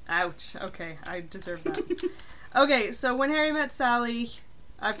 Ouch. Okay, I deserve that. Okay, so When Harry Met Sally...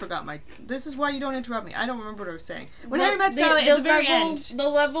 I forgot this is why you don't interrupt me. I don't remember what I was saying. When Harry Met Sally, at the very end... The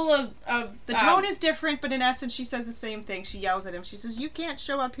level of the tone is different, but in essence she says the same thing. She yells at him. She says, you can't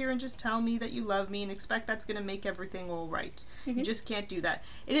show up here and just tell me that you love me and expect that's going to make everything all right. Mm-hmm. You just can't do that.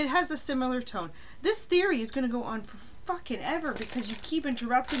 And it has a similar tone. This theory is going to go on for fucking ever because you keep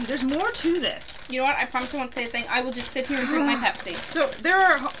interrupting. There's more to this. You know what? I promise I won't say a thing. I will just sit here and drink my Pepsi. So there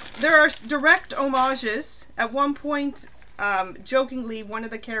are direct homages. At one point... jokingly, one of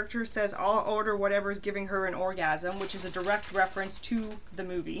the characters says, I'll order whatever is giving her an orgasm, which is a direct reference to the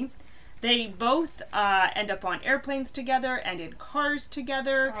movie. They both end up on airplanes together and in cars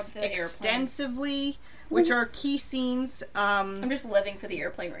together extensively, which are key scenes. I'm just living for the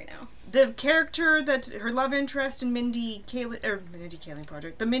airplane right now. The character that her love interest in the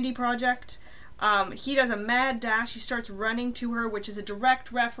Mindy Project, he does a mad dash. He starts running to her, which is a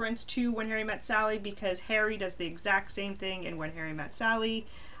direct reference to When Harry Met Sally, because Harry does the exact same thing in When Harry Met Sally.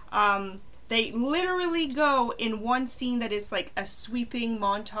 They literally go in one scene that is like a sweeping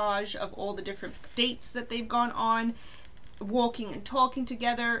montage of all the different dates that they've gone on, walking and talking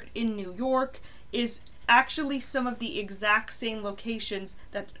together in New York, is actually some of the exact same locations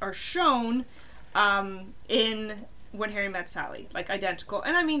that are shown in When Harry Met Sally, like identical.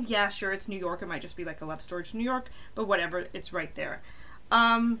 And I mean, yeah, sure, it's New York. It might just be like a love story to New York, but whatever, it's right there.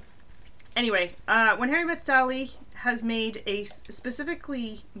 Anyway, When Harry Met Sally has made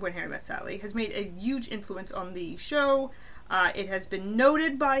When Harry Met Sally has made a huge influence on the show. It has been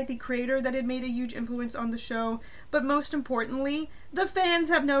noted by the creator that it made a huge influence on the show, but most importantly, the fans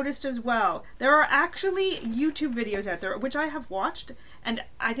have noticed as well. There are actually YouTube videos out there, which I have watched, and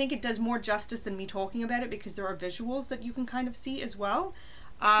I think it does more justice than me talking about it because there are visuals that you can kind of see as well.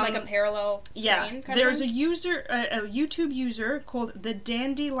 Like a parallel screen? Yeah, kind of there's thing? a YouTube user called the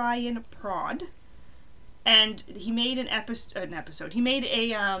Dandelion Prod, and he made an episode. He made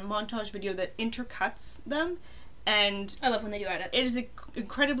a montage video that intercuts them. And I love when they do edits. It is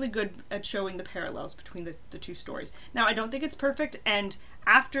incredibly good at showing the parallels between the two stories. Now, I don't think it's perfect, and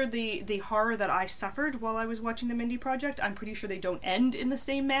after the horror that I suffered while I was watching the Mindy Project, I'm pretty sure they don't end in the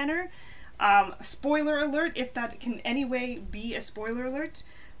same manner. Spoiler alert, if that can any way be a spoiler alert.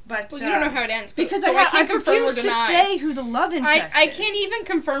 But you don't know how it ends. Because so I'm confused to say who the love interest I is. can't even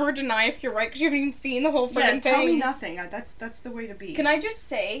confirm or deny if you're right, because you haven't even seen the whole friggin' thing. Tell me nothing. That's the way to be. Can I just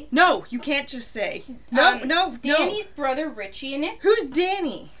say... No, you can't just say. No. Danny's brother Richie in it. Who's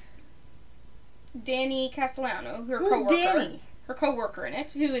Danny? Danny Castellano, her Who's co-worker. Danny? Her co-worker in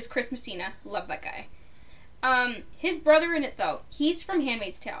it, who is Chris Messina. Love that guy. His brother in it, though, he's from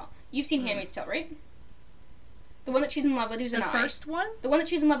Handmaid's Tale. You've seen Handmaid's Tale, right? The one that she's in love with, who's an eye. The first one? The one that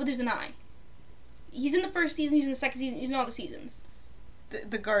she's in love with, who's an eye. He's in the first season, he's in the second season, he's in all the seasons.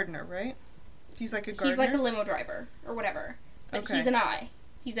 The gardener, right? He's like a gardener? He's like a limo driver, or whatever. But okay. He's an eye.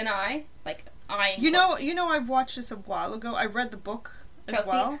 He's an eye, like, eye. You know, I've watched this a while ago. I read the book Chelsea,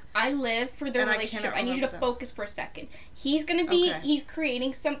 as well. I live for their relationship. I need you to focus for a second. He's gonna be, he's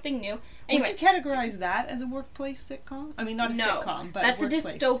creating something new. Anyway, would you categorize that as a workplace sitcom? I mean, not a sitcom, but that's a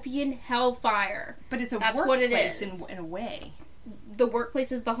dystopian hellfire. But it's a that's workplace what it is. in a way. The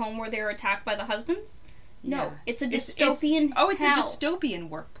workplace is the home where they're attacked by the husbands? No, yeah. it's a dystopian hell. It's a dystopian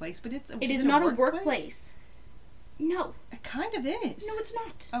workplace, but it is not a workplace. No. It kind of is. No, it's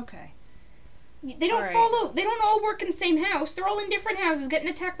not. Okay. They don't follow. They don't all work in the same house. They're all in different houses, getting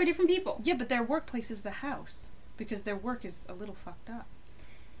attacked by different people. Yeah, but their workplace is the house because their work is a little fucked up.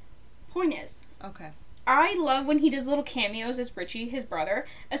 Point is, Okay. I love when he does little cameos as Richie, his brother,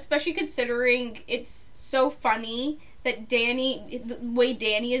 especially considering it's so funny that Danny, the way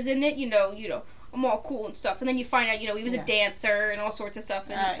Danny is in it, you know, I'm all cool and stuff, and then you find out, he was a dancer and all sorts of stuff,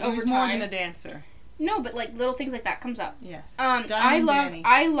 and He was more than a dancer. No, but like little things like that comes up. Yes.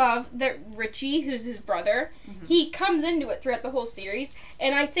 I love that Richie, who's his brother, he comes into it throughout the whole series,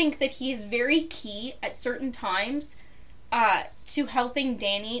 and I think that he is very key at certain times to helping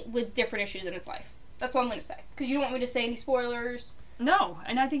Danny with different issues in his life. That's all I'm going to say. Because you don't want me to say any spoilers. No,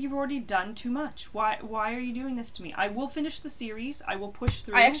 and I think you've already done too much. Why are you doing this to me? I will finish the series. I will push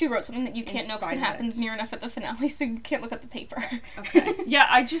through. I actually wrote something that you can't know because it happens near enough at the finale, so you can't look at the paper. Okay. Yeah,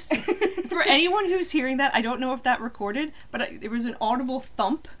 I just... For anyone who's hearing that, I don't know if that recorded, but there was an audible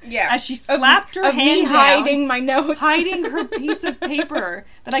thump as she slapped her hand down. Hiding my notes. Hiding her piece of paper.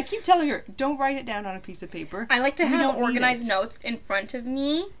 That I keep telling her, don't write it down on a piece of paper. I like to have organized notes in front of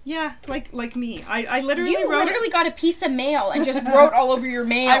me. Yeah, like me. I literally You literally got a piece of mail and just wrote all over your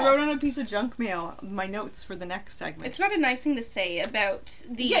mail. I wrote on a piece of junk mail my notes for the next segment. It's not a nice thing to say about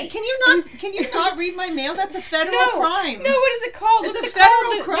the... Yeah, can you not read my mail? That's a federal crime. No, what is it called? It's What's a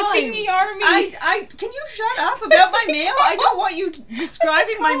federal crime. The thing the army. Can you shut up about my mail? I don't want you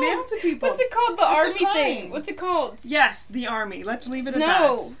describing my mail to people. What's it called? The army thing. What's it called? Yes, the army. Let's leave it at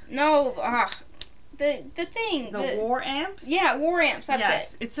that. No. The thing. The war amps? Yeah, war amps. That's it.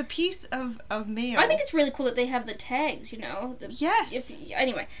 Yes, it's a piece of mail. I think it's really cool that they have the tags, Yes.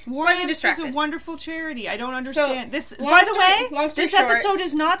 Anyway, War slightly Amps distracted. is a wonderful charity. I don't understand. By the way, this episode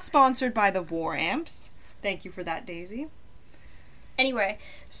is not sponsored by the War Amps. Thank you for that, Daisy. Anyway,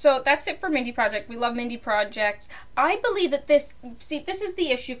 so that's it for Mindy Project. We love Mindy Project. I believe that this is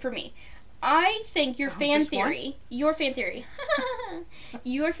the issue for me. I think your fan theory,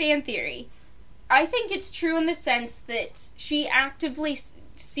 I think it's true in the sense that she actively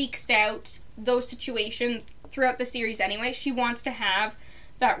seeks out those situations throughout the series anyway. She wants to have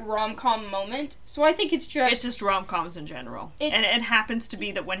that rom-com moment. So I think it's just rom-coms in general. And it happens to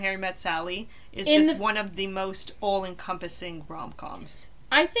be that When Harry Met Sally is just one of the most all-encompassing rom-coms.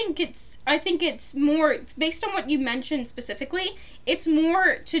 I think it's more, based on what you mentioned specifically, it's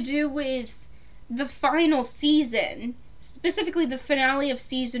more to do with the final season, specifically the finale of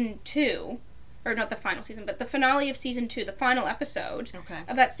season 2, or not the final season, but the finale of season 2, the final episode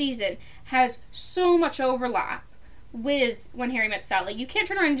of that season, has so much overlap with When Harry Met Sally. You can't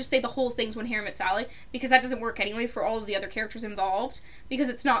turn around and just say the whole thing's When Harry Met Sally, because that doesn't work anyway for all of the other characters involved, because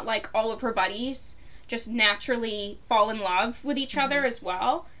it's not like all of her buddies just naturally fall in love with each other as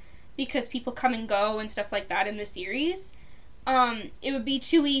well, because people come and go and stuff like that in the series. It would be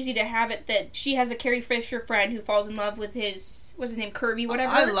too easy to have it that she has a Carrie Fisher friend who falls in love with what's his name, Kirby,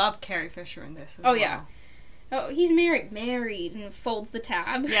 whatever. I love Carrie Fisher in this as well. Yeah. Oh, he's married, and folds the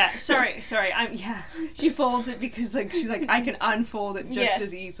tab. Yeah, sorry. She folds it because she's like, I can unfold it just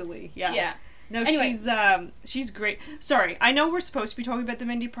as easily. Yeah. Yeah. No, anyway, she's great. Sorry, I know we're supposed to be talking about the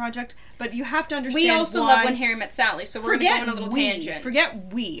Mindy Project, but you have to understand. We also love When Harry Met Sally, so we're going to go on a little tangent.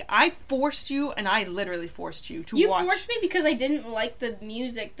 Forget we. I forced you, and I literally forced you to watch. You forced me because I didn't like the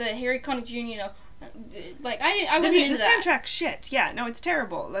music, the Harry Connick Jr., I wasn't into that. The soundtrack shit. Yeah, no, it's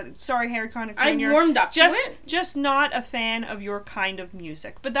terrible. Sorry, Harry Connick Jr. I warmed up to it. Just not a fan of your kind of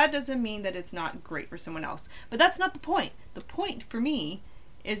music. But that doesn't mean that it's not great for someone else. But that's not the point. The point for me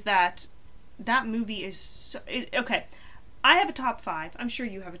is that movie is okay. I have a top 5. I'm sure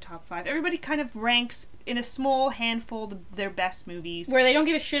you have a top 5. Everybody kind of ranks in a small handful their best movies. Where they don't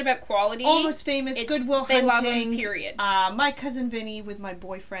give a shit about quality. Almost Famous, Good Will Hunting. They love them, period. My Cousin Vinny with my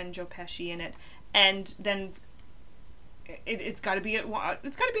boyfriend Joe Pesci in it. And then it's got to be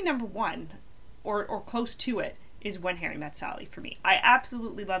number 1 or close to it is When Harry Met Sally for me. I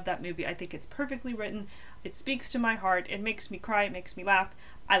absolutely love that movie. I think it's perfectly written. It speaks to my heart. It makes me cry. It makes me laugh.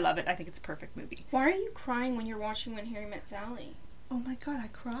 I love it. I think it's a perfect movie. Why are you crying when you're watching When Harry Met Sally? Oh my god, I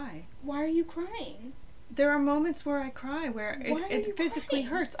cry. Why are you crying? There are moments where I cry, where it physically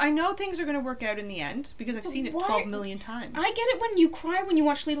hurts. I know things are going to work out in the end, because I've seen it 12 million times. I get it when you cry when you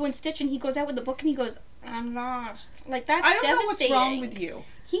watch Lilo and Stitch and he goes out with the book and he goes, I'm lost. Like, that's devastating. I don't know what's wrong with you.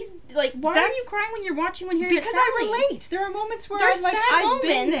 He's like, why are you crying when you're watching When Harry Met Sally? Because I relate. There are moments where I've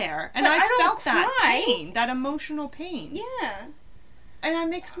been there, and I felt that pain, that emotional pain. Yeah. And that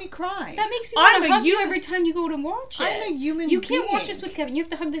makes me cry. That makes me want to hug you every time you go to watch it. I'm a human being. You can't watch this with Kevin. You have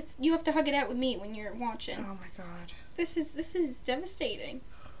to hug this. You have to hug it out with me when you're watching. Oh my god. This is devastating.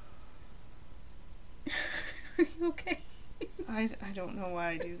 Are you okay? I don't know why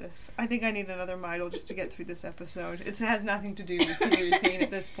I do this. I think I need another Midol just to get through this episode. It has nothing to do with period pain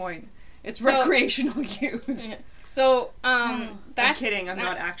at this point. It's recreational use. Yeah. So, I'm kidding. I'm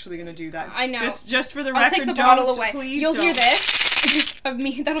not actually going to do that. I know. Just for the I'll record, take the bottle away. Please You'll don't. hear this of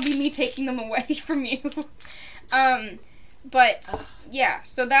me. That'll be me taking them away from you. But yeah,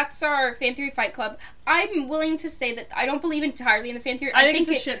 so that's our fan theory Fight Club. I'm willing to say that I don't believe entirely in the fan theory. I think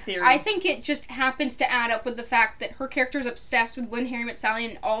it's a shit theory. I think it just happens to add up with the fact that her character is obsessed with When Harry Met Sally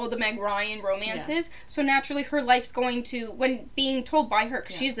and all of the Meg Ryan romances. Yeah. So naturally, her life's going to, when being told by her,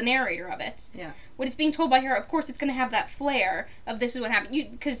 because she's the narrator of it. Yeah. When it's being told by her, of course, it's going to have that flair of this is what happened.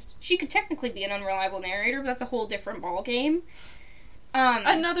 Because she could technically be an unreliable narrator, but that's a whole different ballgame.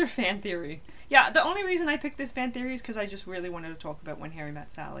 Another fan theory. Yeah, the only reason I picked this fan theory is because I just really wanted to talk about When Harry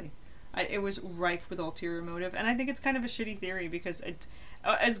Met Sally. It was rife with ulterior motive, and I think it's kind of a shitty theory because it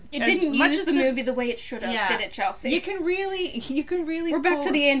didn't use the movie the way it should have, did it, Chelsea? You can really. We're back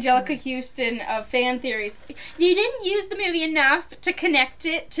to the Angelica Houston of fan theories. You didn't use the movie enough to connect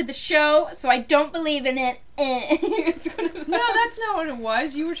it to the show, so I don't believe in it. No, that's not what it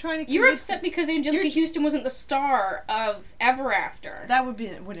was. You were trying to. You were upset because Angelica Houston wasn't the star of Ever After. That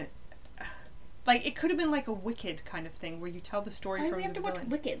wouldn't. Like, it could have been like a Wicked kind of thing, where you tell the story from the villain. Why do we have to watch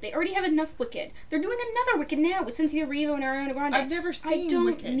Wicked? They already have enough Wicked. They're doing another Wicked now with Cynthia Erivo and Ariana Grande. I've never seen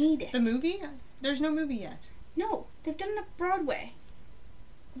Wicked. I don't need it. The movie? There's no movie yet. No, they've done enough Broadway.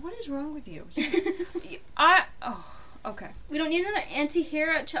 What is wrong with you? Okay. We don't need another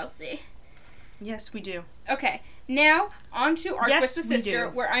anti-hero, Chelsea. Yes, we do. Okay, now on to our Twisted Sister,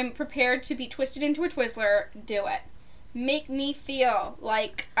 where I'm prepared to be twisted into a Twizzler. Do it. Make me feel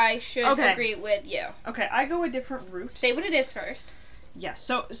like I should agree with you. Okay, I go a different route. Say what it is first. Yes,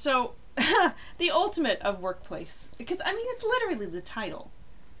 so the ultimate of workplace. Because, I mean, it's literally the title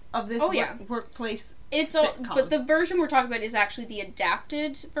of this workplace sitcom. But the version we're talking about is actually the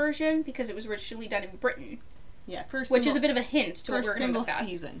adapted version, because it was originally done in Britain. Yeah, which is a bit of a hint to what we're going to discuss.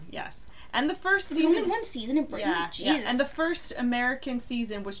 Season, yes. And the first season... There's only one season in Britain? Yeah, Jesus. Yeah. And the first American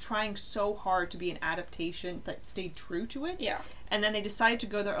season was trying so hard to be an adaptation that stayed true to it. Yeah. And then they decided to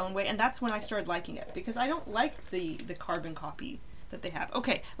go their own way, and that's when I started liking it, because I don't like the carbon copy that they have.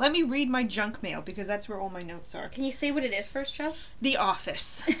 Okay, let me read my junk mail, because that's where all my notes are. Can you say what it is first, Jeff? The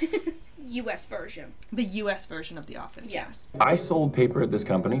Office. U.S. version. The U.S. version of The Office, yes. I sold paper at this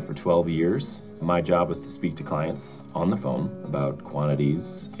company for 12 years. My job was to speak to clients on the phone about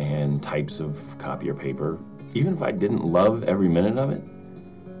quantities and types of copier paper. Even if I didn't love every minute of it,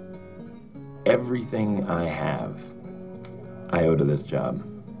 everything I have, I owe to this job.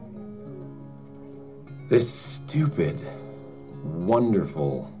 This stupid,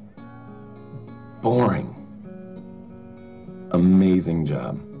 wonderful, boring, amazing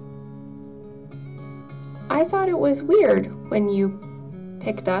job. I thought it was weird when you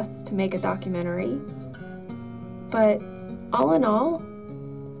picked us to make a documentary. But all in all,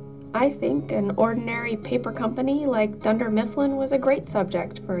 I think an ordinary paper company like Dunder Mifflin was a great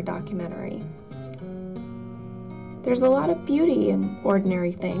subject for a documentary. There's a lot of beauty in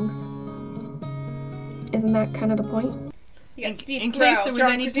ordinary things. Isn't that kind of the point? In case there was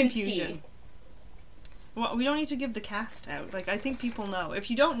any confusion. Well, we don't need to give the cast out. Like, I think people know. If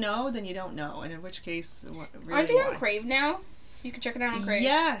you don't know, then you don't know. And in which case, really, aren't they on Crave now? So you can check it out on Crave.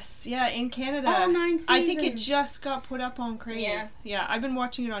 Yes, yeah, in Canada. All 9 seasons. I think it just got put up on Crave. Yeah, I've been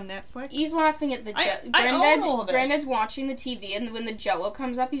watching it on Netflix. He's laughing at the Granddad's watching the TV, and when the Jell-O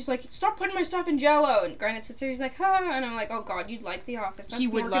comes up, he's like, "Stop putting my stuff in Jell-O." And Granddad sits there, he's like, "Huh," and I'm like, "Oh God, you'd like The Office. That's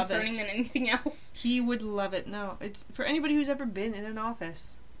more concerning than anything else." He would love it. No, it's for anybody who's ever been in an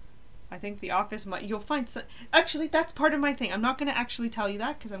office. I think The Office might... You'll find... Actually, that's part of my thing. I'm not going to actually tell you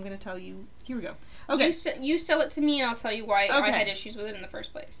that, because I'm going to tell you... Here we go. Okay. You sell it to me, and I'll tell you why I had issues with it in the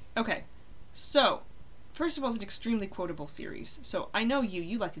first place. Okay. So, first of all, it's an extremely quotable series. So, I know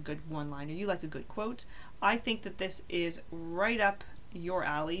you like a good one-liner. You like a good quote. I think that this is right up your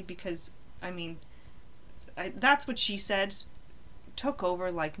alley, because, I mean... that's what she said. Took over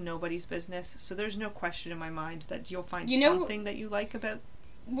like nobody's business. So, there's no question in my mind that you'll find something that you like about...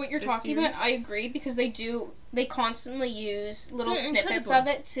 What you're talking about, I agree, because they constantly use little snippets of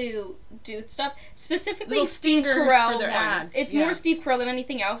it to do stuff. Specifically, little Steve Carell ones. Ads. It's more Steve Carell than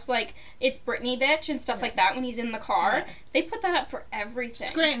anything else. Like, it's Britney bitch and stuff like that when he's in the car. Yeah. They put that up for everything.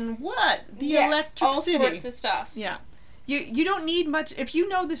 Scranton, what? The Electric City. All sorts of stuff. Yeah. You don't need much. If you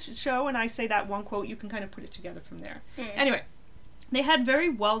know this show and I say that one quote, you can kind of put it together from there. Anyway. They had very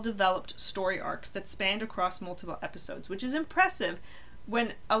well-developed story arcs that spanned across multiple episodes, which is impressive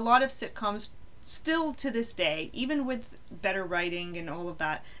when a lot of sitcoms still to this day, even with better writing and all of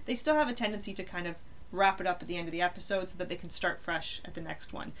that, they still have a tendency to kind of wrap it up at the end of the episode so that they can start fresh at the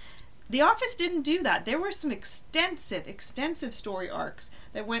next one. The Office didn't do that. There were some extensive story arcs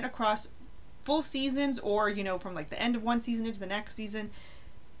that went across full seasons, or, you know, from like the end of one season into the next season.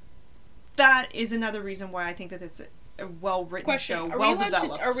 That is another reason why I think that it's a well-written show,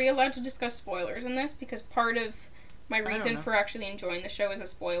 well-developed. Are we allowed to discuss spoilers in this? Because part of my reason for actually enjoying the show is a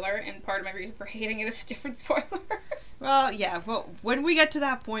spoiler, and part of my reason for hating it is a different spoiler. Well, yeah. Well, when we get to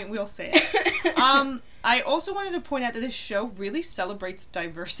that point, we'll say it. I also wanted to point out that this show really celebrates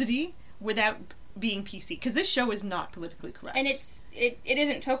diversity without being PC, because this show is not politically correct. And it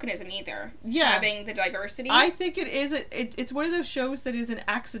isn't tokenism either. Yeah. Having the diversity. I think it is. It's one of those shows that is an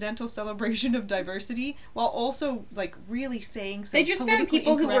accidental celebration of diversity, while also, like, really saying some. They just found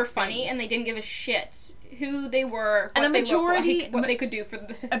people who were things. funny, and they didn't give a shit who they were, what and a they majority, looked like, what they could do for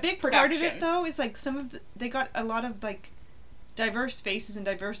the a big production. part of it, though, is like they got a lot of like diverse faces and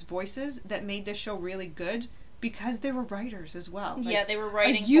diverse voices that made this show really good, because they were writers as well. Like, yeah, they were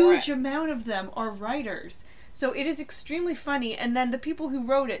writing. A huge amount of them are writers, so it is extremely funny. And then the people who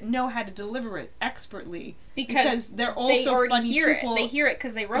wrote it know how to deliver it expertly, because they're also funny people. They hear it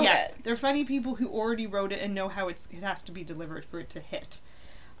because they wrote it. They're funny people who already wrote it and know how it has to be delivered for it to hit.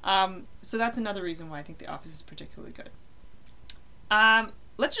 So that's another reason why I think The Office is particularly good.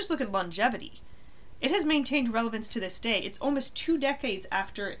 Let's just look at longevity. It has maintained relevance to this day. It's almost 2 decades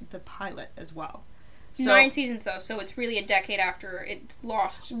after the pilot as well. So, 9 seasons though, so it's really a decade after it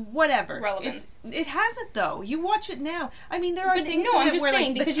lost relevance. It hasn't though. You watch it now. I mean, there are things. No, I'm in it just where,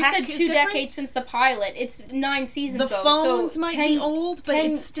 saying, like, because you said 2 decades since the pilot. It's 9 seasons the though. phones so might 10, be old, but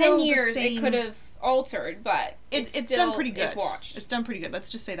it's still 10 years the same. It could have altered, but it's still done pretty good. Is watched. It's done pretty good. Let's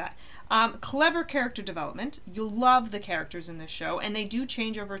just say that. Clever character development. You'll love the characters in this show, and they do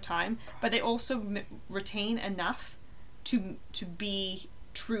change over time, but they also retain enough to be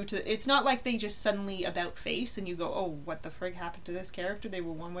true to. It's not like they just suddenly about face and you go, oh, what the frig happened to this character? They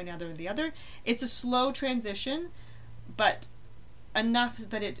were one way, now they're the other. It's a slow transition, but enough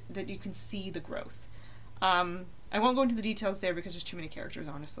that you can see the growth. I won't go into the details there because there's too many characters,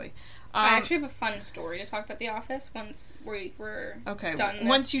 honestly. I actually have a fun story to talk about The Office once we're done this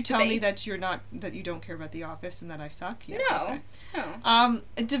once you tell me debate. that you don't care about The Office and that I suck. Yeah, no.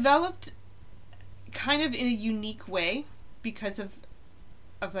 It developed kind of in a unique way because of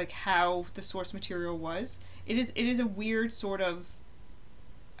like how the source material was. It is a weird sort of,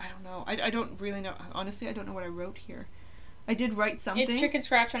 I don't know. I don't really know. Honestly, I don't know what I wrote here. I did write something. It's Chicken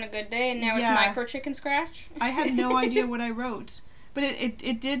Scratch on a good day, and now it's Micro Chicken Scratch. I have no idea what I wrote. But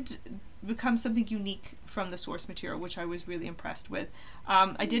it did become something unique from the source material, which I was really impressed with.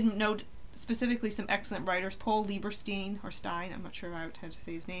 I did note specifically some excellent writers, Paul Lieberstein, or Stein, I'm not sure how to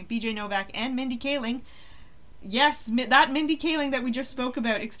say his name, BJ Novak, and Mindy Kaling. Yes, that Mindy Kaling that we just spoke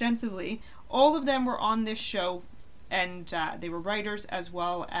about extensively. All of them were on this show, and they were writers as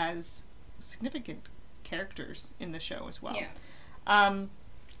well as significant characters in the show as well. Yeah.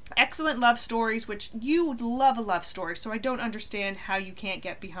 Excellent love stories, which you would love a love story, so I don't understand how you can't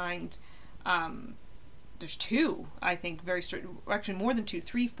get behind. There's 2, I think, actually more than 2,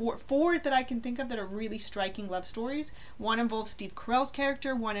 3, 4 that I can think of that are really striking love stories. One involves Steve Carell's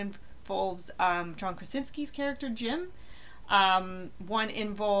character, one involves John Krasinski's character, Jim. One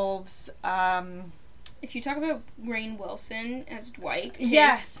involves if you talk about Rainn Wilson as Dwight,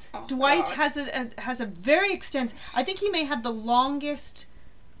 Dwight has a very extensive. I think he may have the longest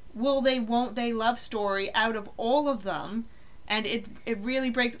will they won't they love story out of all of them, and it really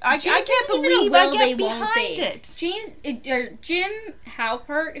breaks. I can't believe I get behind it. Jim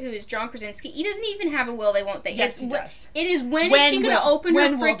Halpert, who is John Krasinski, he doesn't even have a will they won't they. Yes, he does. It is when is she going to open her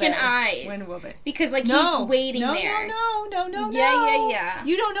freaking eyes? When will they? Because he's waiting there. No. Yeah.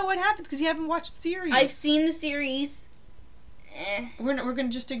 You don't know what happens because you haven't watched the series. I've seen the series. We're going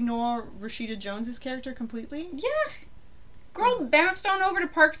to just ignore Rashida Jones's character completely? Yeah. Girl bounced on over to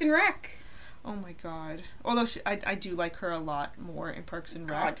Parks and Rec. Oh my god. Although I do like her a lot more in Parks and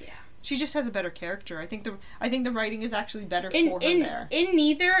Rec. God, yeah. She just has a better character. I think the writing is actually better for her there. In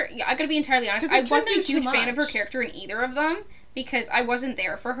neither, I gotta be entirely honest, I wasn't a huge fan of her character in either of them because I wasn't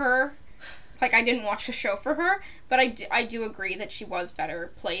there for her. Like, I didn't watch the show for her, but I do agree that she was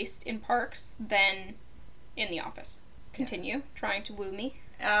better placed in Parks than in The Office. Continue trying to woo me.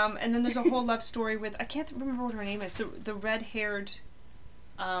 And then there's a whole love story with, I can't remember what her name is, the red-haired...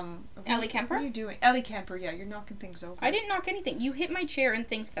 Ellie Kemper? What are you doing? Ellie Kemper, yeah, you're knocking things over. I didn't knock anything. You hit my chair and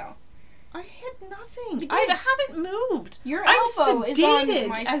things fell. I hit nothing. I haven't moved. Your elbow is on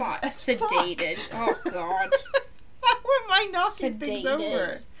my spot. Sedated. Oh, God. How am I knocking things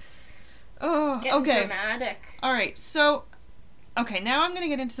over? Oh, getting dramatic. All right, so... Okay, now I'm going to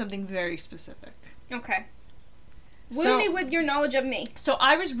get into something very specific. Okay. Woo me with your knowledge of me. So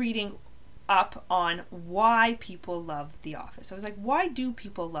I was reading up on why people love The Office. I was like, why do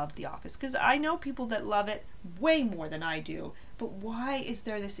people love The Office? Because I know people that love it way more than I do. But why is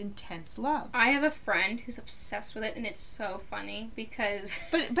there this intense love? I have a friend who's obsessed with it, and it's so funny because...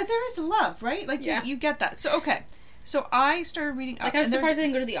 But there is love, right? Like, you get that. So, okay. So I started reading up. Like, I was surprised I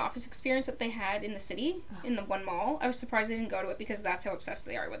didn't go to the Office experience that they had in the city, in the one mall. I was surprised I didn't go to it because that's how obsessed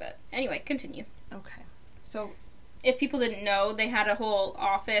they are with it. Anyway, continue. Okay. So... if people didn't know, they had a whole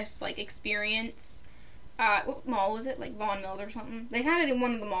Office, like, experience. What mall was it? Like, Vaughan Mills or something? They had it in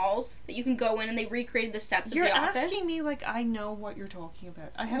one of the malls that you can go in and they recreated the sets of The Office. You're asking me like I know what you're talking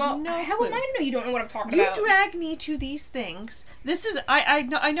about. I have no clue. How am I to know you don't know what I'm talking about? You drag me to these things. This is...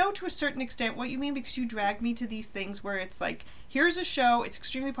 I know to a certain extent what you mean because you drag me to these things where it's like, here's a show, it's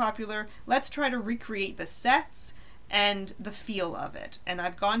extremely popular, let's try to recreate the sets and the feel of it. And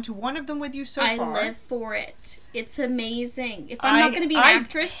I've gone to one of them with you so far. I live for it. It's amazing. If I'm not going to be an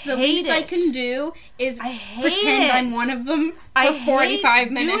actress, the least I can do is pretend I'm one of them for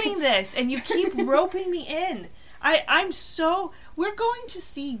 45 minutes. I hate doing this, and you keep roping me in. I'm so... We're going to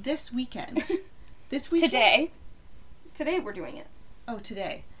see this weekend. This weekend? Today we're doing it. Oh,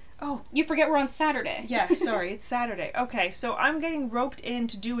 today. Oh. You forget we're on Saturday. Yeah, sorry, it's Saturday. Okay, so I'm getting roped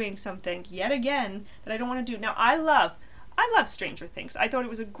into doing something, yet again, that I don't want to do. Now, I love Stranger Things. I thought it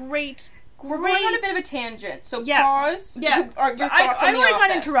was a great... We're going on a bit of a tangent, so pause. Yeah. Your thoughts on The Office. I already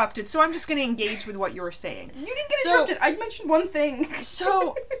got interrupted, so I'm just going to engage with what you were saying. You didn't get interrupted. I mentioned one thing.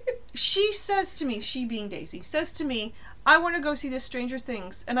 So, she says to me, she being Daisy, says to me, I want to go see this Stranger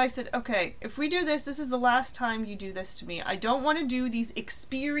Things. And I said, okay, if we do this, this is the last time you do this to me. I don't want to do these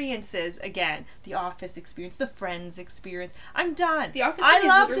experiences again. The Office experience, the Friends experience. I'm done. The Office I is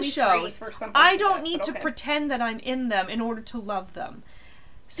love literally the shows. free for some I don't need to pretend that I'm in them in order to love them.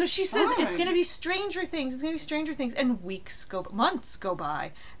 So she says it's going to be Stranger Things. It's going to be Stranger Things. And months go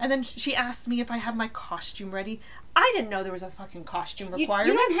by. And then she asks me if I have my costume ready. I didn't know there was a fucking costume requirement.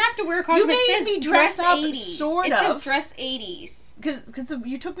 You don't have to wear a costume. You made me dress up, 80s. sort of. It says dress 80s. Because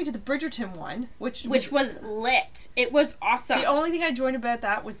you took me to the Bridgerton one, which was lit. It was awesome. The only thing I enjoyed about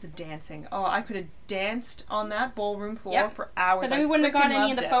that was the dancing. Oh, I could have danced on that ballroom floor for hours. But then we wouldn't have got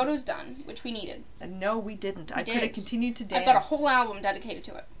any of the photos done, which we needed. And no, we didn't. I could have continued to dance. I've got a whole album dedicated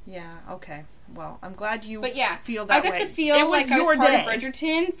to it. Yeah, okay. Well, I'm glad you feel that way. I got to feel like I was part of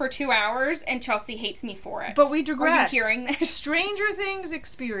Bridgerton for 2 hours, and Chelsea hates me for it. But we digress. Are you hearing this? Stranger Things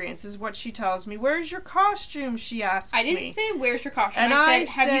experience is what she tells me. Where's your costume, she asks me. I didn't say, where's your costume? And I said,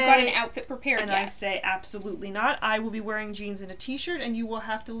 have you got an outfit prepared yet? And I say, absolutely not. I will be wearing jeans and a t-shirt, and you will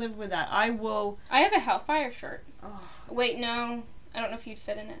have to live with that. I have a Hellfire shirt. Oh. Wait, no. I don't know if you'd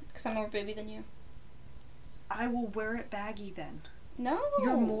fit in it, because I'm more booby than you. I will wear it baggy then. No.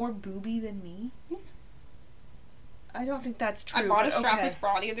 You're more booby than me? Yeah. I don't think that's true. I bought a strapless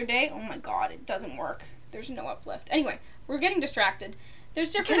bra the other day. Oh my god, it doesn't work. There's no uplift. Anyway, we're getting distracted.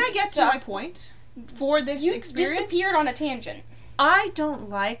 There's different Can I get to my point? For this experience? You disappeared on a tangent. I don't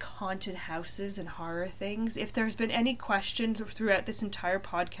like haunted houses and horror things. If there's been any questions throughout this entire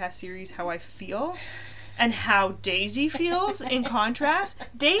podcast series how I feel and how Daisy feels in contrast,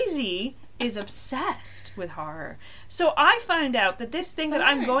 Daisy is obsessed with horror. So I found out that this thing that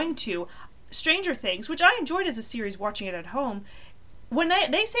I'm going to, Stranger Things, which I enjoyed as a series watching it at home, when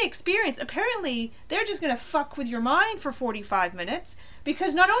they say experience, apparently they're just going to fuck with your mind for 45 minutes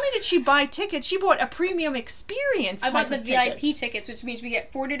because not only did she buy tickets, she bought a premium experience I bought the VIP tickets, which means we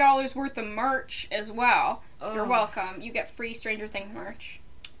get $40 worth of merch as well. Oh. You're welcome. You get free Stranger Things merch.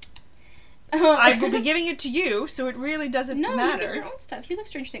 I will be giving it to you, so it really doesn't matter. No, you get your own stuff. You love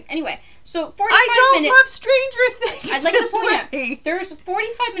Stranger Things. Anyway, so 45 minutes... I don't love Stranger Things. I'd like to point out, there's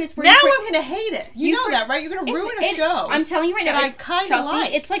 45 minutes where now I'm going to hate it. You know that, right? You're going to ruin a show. I'm telling you right now,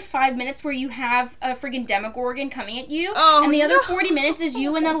 Chelsea, it's like 5 minutes where you have a friggin' Demogorgon coming at you, and the other 40 minutes is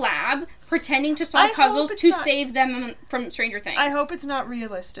you in the lab pretending to solve puzzles to save them from Stranger Things. I hope it's not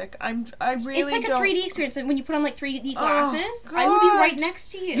realistic. I really It's like a 3D experience. When you put on like 3D glasses, I will be right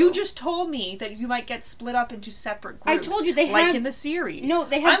next to you. You just told me that you might get split up into separate groups. I told you they have... Like in the series. No,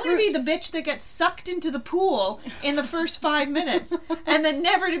 they have I'm going to be the bitch that gets sucked into the pool in the first 5 minutes and then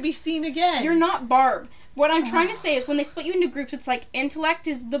never to be seen again. You're not Barb. What I'm trying to say is when they split you into groups, it's like intellect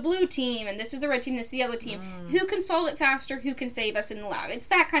is the blue team, and this is the red team, this is the yellow team. Who can solve it faster? Who can save us in the lab? It's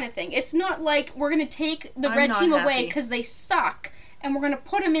that kind of thing. It's not like we're going to take the red team away because they suck, and we're going to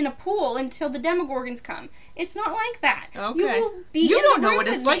put them in a pool until the Demogorgons come. It's not like that. Okay. You will be You in don't the know room what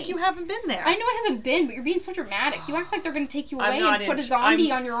it's with like. me. You haven't been there. I know I haven't been, but you're being so dramatic. You act like they're going to take you away and put a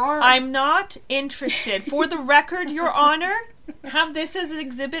zombie on your arm. I'm not interested. For the record, Your Honor, have this as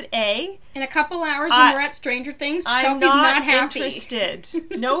Exhibit A. In a couple hours when we're at Stranger Things, Chelsea's not happy. Interested.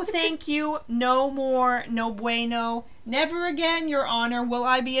 No thank you, no more, no bueno. Never again, Your Honor, will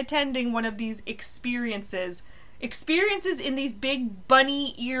I be attending one of these experiences. Experiences in these big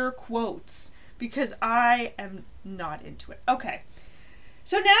bunny ear quotes. Because I am not into it. Okay.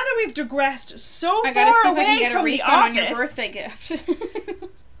 So now that we've digressed so I gotta see far if I can away get a from The refund on your Office... birthday gift.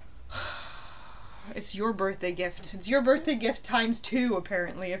 It's your birthday gift. It's your birthday gift times 2,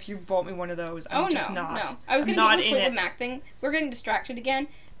 apparently, if you bought me one of those. I'm just not. No. I was going to do the Fleetwood Mac thing. We're getting distracted again.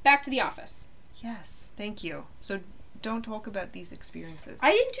 Back to The Office. Yes, thank you. So don't talk about these experiences.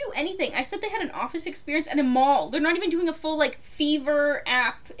 I didn't do anything. I said they had an office experience at a mall. They're not even doing a full, Fever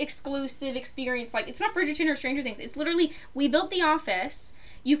app exclusive experience. It's not Bridgerton or Stranger Things. It's literally, we built the office.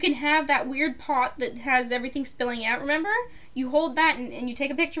 You can have that weird pot that has everything spilling out, remember? You hold that and you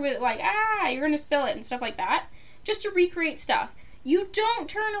take a picture with it you're going to spill it and stuff like that. Just to recreate stuff. You don't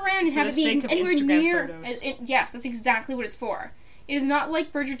turn around and have it be anywhere near... Yes, that's exactly what it's for. It is not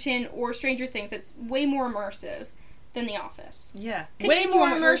like Bridgerton or Stranger Things. It's way more immersive than The Office. Yeah. Continue way more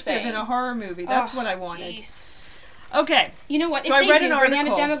on what you're immersive saying. in a horror movie. That's what I wanted. Geez. Okay. You know what? So if I they read do an bring out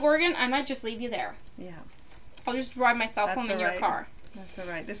article. a Demogorgon, I might just leave you there. Yeah. I'll just drive myself home in your car. That's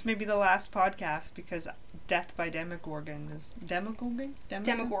alright. This may be the last podcast because Death by Demogorgon is... Demogorgon?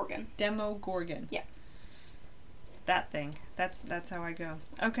 Demogorgon. Yeah. That thing. That's how I go.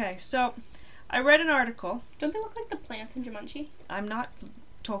 Okay, so I read an article. Don't they look like the plants in Jumanji? I'm not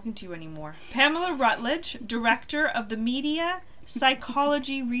talking to you anymore. Pamela Rutledge, director of the Media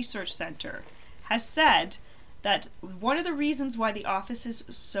Psychology Research Center, has said that one of the reasons why The Office is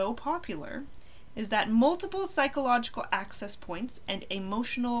so popular is that multiple psychological access points and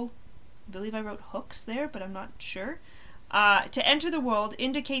emotional, I believe I wrote hooks there, but I'm not sure, to enter the world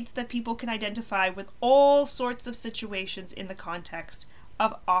indicates that people can identify with all sorts of situations in the context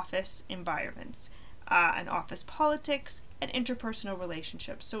of office environments, and office politics, and interpersonal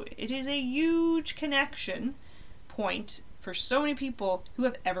relationships. So it is a huge connection point for so many people who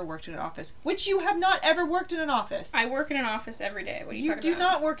have ever worked in an office, which you have not ever worked in an office. I work in an office every day. What are you talking about? You do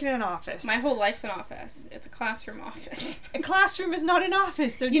not work in an office. My whole life's an office. It's a classroom office. A classroom is not an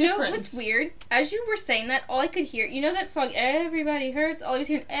office. They're different. You know what's weird? As you were saying that, all I could hear, you know that song, Everybody Hurts? All I was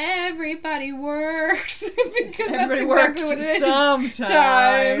hearing, everybody works. Because everybody that's exactly works what it is.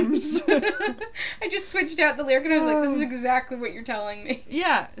 Sometimes. I just switched out the lyric and I was like, this is exactly what you're telling me.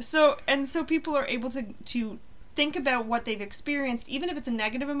 Yeah, so people are able to think about what they've experienced, even if it's a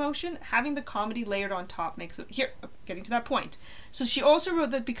negative emotion, having the comedy layered on top makes it... Here, getting to that point. So she also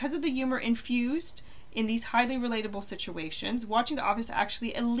wrote that because of the humor infused in these highly relatable situations, watching The Office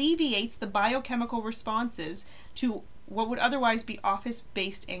actually alleviates the biochemical responses to what would otherwise be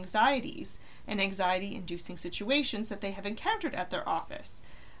office-based anxieties and anxiety-inducing situations that they have encountered at their office.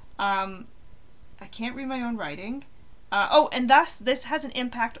 I can't read my own writing. And thus, this has an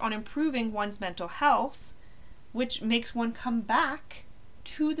impact on improving one's mental health, which makes one come back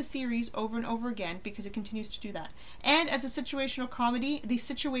to the series over and over again because it continues to do that. And as a situational comedy, these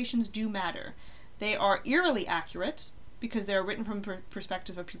situations do matter. They are eerily accurate because they are written from the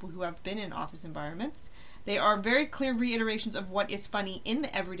perspective of people who have been in office environments. They are very clear reiterations of what is funny in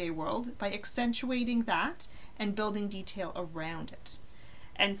the everyday world by accentuating that and building detail around it.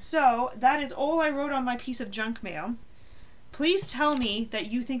 And so, that is all I wrote on my piece of junk mail. Please tell me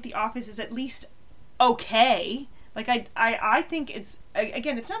that you think The Office is at least okay. I think it's,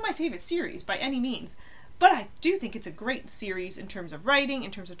 again, it's not my favorite series by any means, but I do think it's a great series in terms of writing, in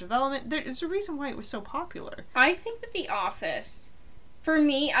terms of development. There's a reason why it was so popular. I think that The Office, for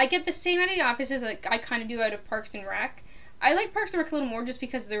me, I get the same out of The Office as I kind of do out of Parks and Rec. I like Parks and Rec a little more just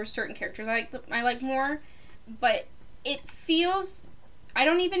because there are certain characters I like more, but it feels, I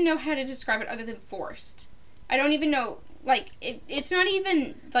don't even know how to describe it other than forced. I don't even know. It's not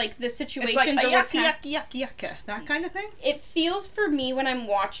even, the situations it's or what's yuck, that kind of thing? It feels for me when I'm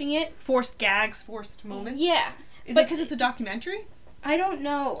watching it... Forced gags, forced moments? Yeah. Is it because it's a documentary? I don't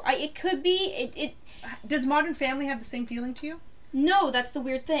know. It could be. Does Modern Family have the same feeling to you? No, that's the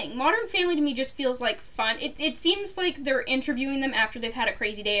weird thing. Modern Family to me just feels like fun. It seems like they're interviewing them after they've had a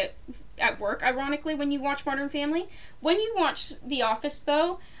crazy day at work, ironically, when you watch Modern Family. When you watch The Office,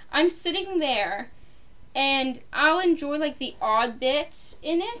 though, I'm sitting there... and I'll enjoy, the odd bits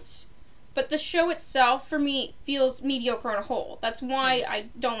in it, but the show itself, for me, feels mediocre on a whole. That's why I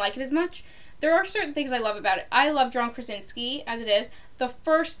don't like it as much. There are certain things I love about it. I love John Krasinski, as it is. The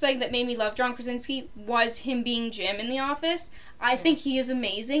first thing that made me love John Krasinski was him being Jim in The Office. I think he is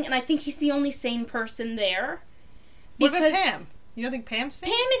amazing, and I think he's the only sane person there. What about Pam? You don't think Pam's sane?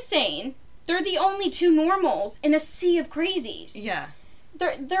 Pam is sane, They're the only two normals in a sea of crazies. Yeah.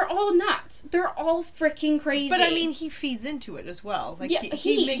 They're all nuts. They're all freaking crazy. But I mean, he feeds into it as well. Like, yeah,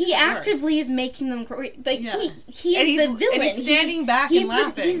 he actively is making them crazy. Like, yeah. he's the villain. And he's standing back and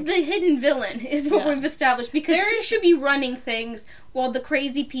laughing. He's the hidden villain, is what we've established. Because he should be running things while the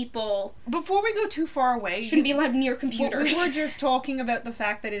crazy people... Before we go too far away... Shouldn't be allowed near computers. We were just talking about the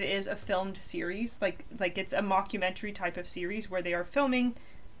fact that it is a filmed series. Like it's a mockumentary type of series where they are filming...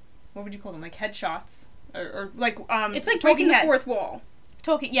 What would you call them? Like headshots? Or like... it's like breaking the fourth wall.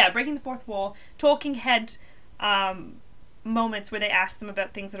 Breaking the fourth wall, talking head moments where they ask them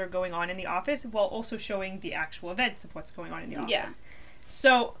about things that are going on in the office while also showing the actual events of what's going on in the office. Yeah.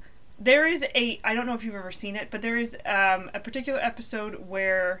 So there is I don't know if you've ever seen it, but there is a particular episode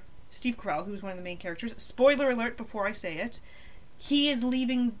where Steve Carell, who's one of the main characters, spoiler alert before I say it, he is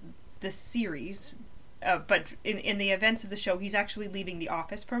leaving the series, but in the events of the show, he's actually leaving the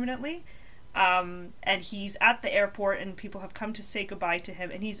office permanently. And he's at the airport and people have come to say goodbye to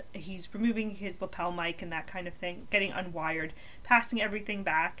him, and he's removing his lapel mic and that kind of thing, getting unwired, passing everything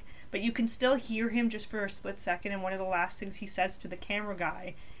back, but you can still hear him just for a split second, and one of the last things he says to the camera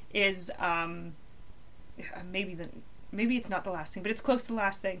guy is maybe it's not the last thing, but it's close to the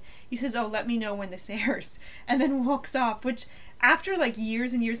last thing. He says, "Oh, let me know when this airs," and then walks off, which after like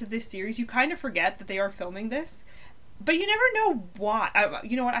years and years of this series, you kind of forget that they are filming this. But you never know why.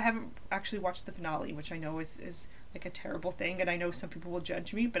 You know what? I haven't actually watched the finale, which I know is like a terrible thing, and I know some people will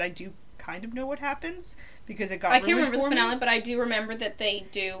judge me, but I do kind of know what happens because it got. I can't remember the finale, but I do remember that they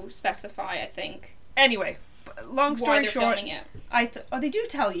do specify, I think. Anyway, long story short, filming it. They do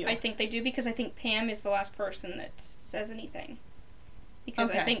tell you. I think they do because I think Pam is the last person that says anything. Because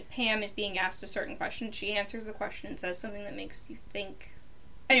I think Pam is being asked a certain question, she answers the question and says something that makes you think.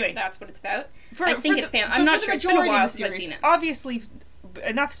 Anyway, that's what it's about. I think it's Pam. I'm not sure. It's been a while since I've seen it. Obviously,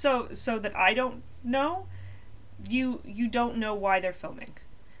 enough so that I don't know. You don't know why they're filming,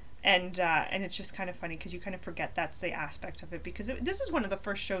 and it's just kind of funny because you kind of forget that's the aspect of it because this is one of the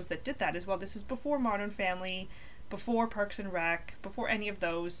first shows that did that as well. This is before Modern Family, before Parks and Rec, before any of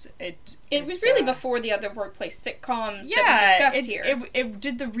those. It was really before the other workplace sitcoms that we discussed here. It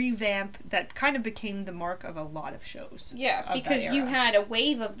did the revamp that kind of became the mark of a lot of shows. Yeah, because you had a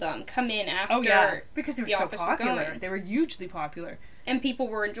wave of them come in after. Oh yeah, because they were so Office popular. They were hugely popular, and people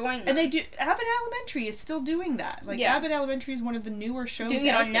were enjoying them. And they do. Abbott Elementary is still doing that. Like Abbott Elementary is one of the newer shows. Doing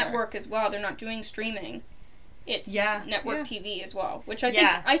it on network as well. They're not doing streaming. It's network TV as well, which I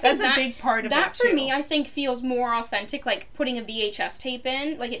think that's a big part of that too. For me, I think feels more authentic. Like putting a VHS tape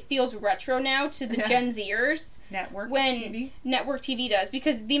in, like it feels retro now to the Gen Zers. Network TV does,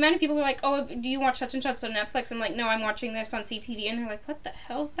 because the amount of people who are like, "Oh, do you watch such and such on Netflix?" I'm like, "No, I'm watching this on CTV," and they're like, "What the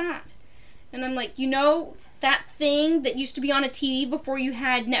hell's that?" And I'm like, that thing that used to be on a TV before you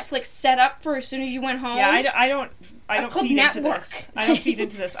had Netflix set up for as soon as you went home. Yeah, I don't feed network. Into this. I don't feed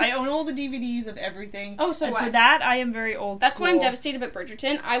into this. I own all the DVDs of everything. Oh, so and what? For that, I am very old That's school. why I'm devastated about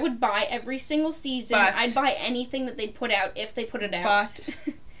Bridgerton. I would buy every single season. I'd buy anything that they'd put out if they put it out.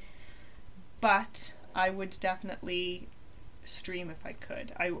 But I would definitely stream if I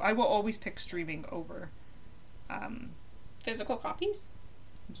could. I will always pick streaming over physical copies.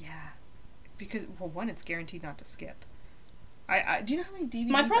 Yeah, because one, it's guaranteed not to skip. Do you know how many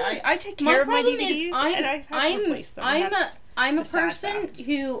DVDs I take my care of my problem DVDs is and I have to replace them. I'm a person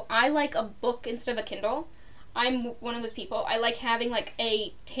who I like a book instead of a Kindle. I'm one of those people. I like having like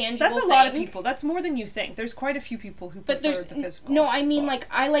a tangible That's a lot of people. That's more than you think. There's quite a few people who prefer the physical. No, I mean like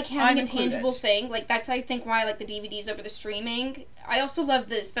I like having a tangible thing. Like that's I think why I like the DVDs over the streaming. I also love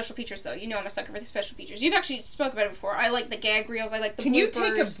the special features though. You know I'm a sucker for the special features. You've actually spoke about it before. I like the gag reels. I like the bloopers. Can you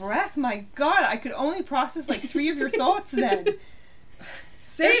take a breath? My God, I could only process like 3 of your thoughts then.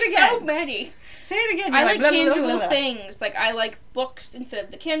 Say it again. So many. Say it again. I like tangible things. Like I like books instead of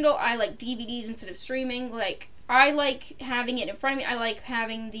the Kindle. I like DVDs instead of streaming. Like I like having it in front of me. I like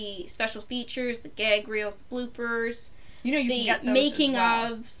having the special features, the gag reels, the bloopers. You know, you can get those making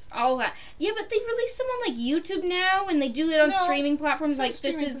as well. ofs, all that. Yeah, but they release them on like YouTube now, and they do it on streaming platforms. Like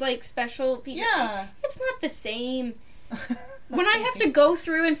this is like special feature. Yeah, it's not the same. When I have to go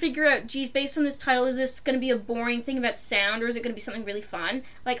through and figure out, geez, based on this title, is this going to be a boring thing about sound, or is it going to be something really fun?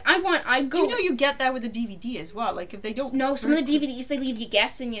 Like, Do you know you get that with a DVD as well? Like, if they don't... No, some of the DVDs, they leave you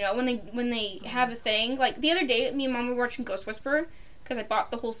guessing, you know, when they have a thing. Like, the other day, me and Mom were watching Ghost Whisperer, because I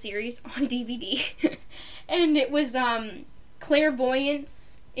bought the whole series on DVD. And it was,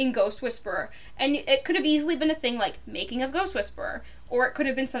 clairvoyance in Ghost Whisperer. And it could have easily been a thing like, making of Ghost Whisperer. Or it could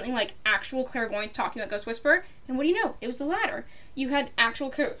have been something like actual clairvoyants talking about Ghost Whisperer. And what do you know? It was the latter. You had actual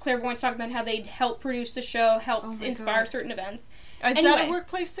clairvoyants talking about how they'd help produce the show, helped inspire certain events. Is that a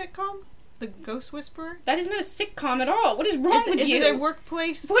workplace sitcom? The Ghost Whisperer? That is not a sitcom at all. What is wrong with you? Is it a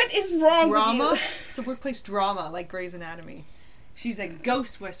workplace What is wrong drama? with you? It's a workplace drama, like Grey's Anatomy. She's a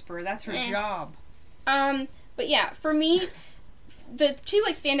ghost whisperer. That's her job. But yeah, for me, the two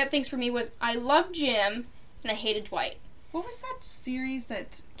like standout things for me was I loved Jim and I hated Dwight. What was that series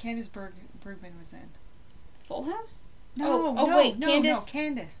that Candice Bergman was in? Full House? No,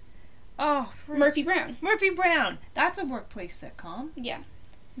 Candice. Oh, Murphy Brown. Murphy Brown. That's a workplace sitcom. Yeah.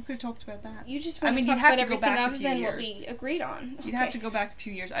 We could have talked about that. You just want to talk about everything other than what we agreed on. You'd have to go back a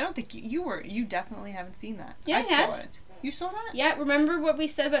few years. I don't think you definitely haven't seen that. Yeah, I saw it. You saw that? Yeah, remember what we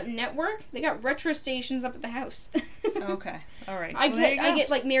said about Network? They got retro stations up at the house. Okay. All right. I get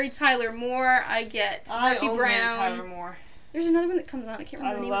like Mary Tyler Moore. I get Murphy Brown. Mary Tyler Moore. There's another one that comes on. I can't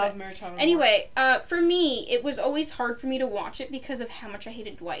remember the name of it. I love Mary Tyler Moore. Anyway, for me, it was always hard for me to watch it because of how much I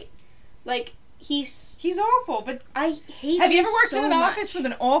hated Dwight. Like, he's awful, but I hate him. Have you ever worked in an office with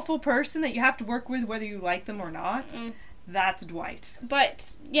an awful person that you have to work with whether you like them or not? That's Dwight.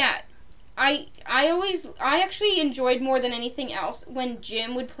 But yeah, I actually enjoyed more than anything else when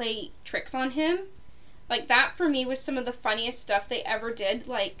Jim would play tricks on him. Like, that for me was some of the funniest stuff they ever did.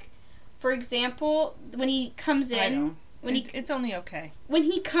 Like, for example, when he comes in, it's only okay. When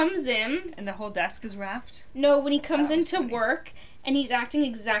he comes in and the whole desk is wrapped. No, when he comes into work. And he's acting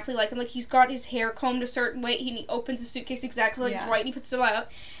exactly like him. Like, he's got his hair combed a certain way. He opens the suitcase exactly like Dwight. And he puts it all out.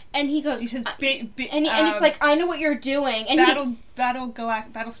 And he goes... He says... and it's like, I know what you're doing. And Battlestar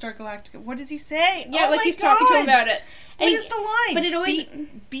Galactica. What does he say? Yeah, like he's talking to him about it. And what is the line? But it always...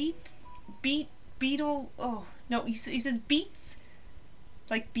 Beetle... Oh, no. He says beets.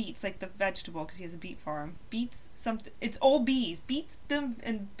 Like beets, like the vegetable, because he has a beet farm. Beets something. It's all bees. Beets, Bim,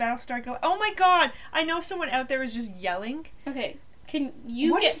 and Battlestar Galactica. Oh my god! I know someone out there is just yelling. Okay. Can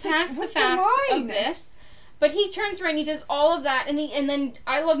you get past the facts of this? But he turns around and he does all of that, and then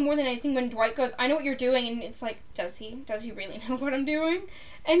I love more than anything when Dwight goes, I know what you're doing, and it's like, does he? Does he really know what I'm doing?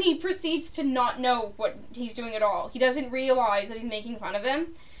 And he proceeds to not know what he's doing at all. He doesn't realize that he's making fun of him.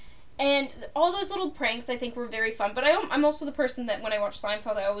 And all those little pranks I think were very fun. But I'm also the person that when I watch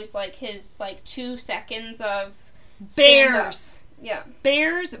Seinfeld, I always like his 2 seconds of Bears. Yeah.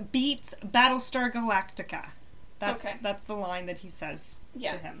 Bears beats Battlestar Galactica. That's the line that he says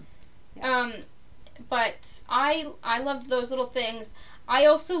to him. Yes. But I loved those little things. I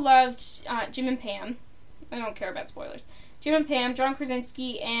also loved Jim and Pam. I don't care about spoilers. Jim and Pam, John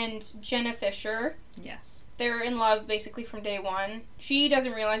Krasinski, and Jenna Fisher. Yes. They're in love basically from day one. She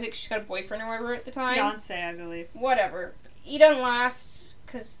doesn't realize it because she's got a boyfriend or whatever at the time. Fiancé, I believe. Whatever. He doesn't last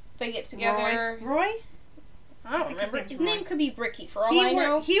because they get together. Roy? I don't remember. His name could be Ricky for all I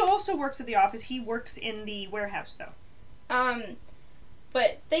know. He also works at the office. He works in the warehouse though.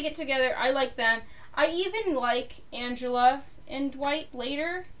 But they get together. I like them. I even like Angela and Dwight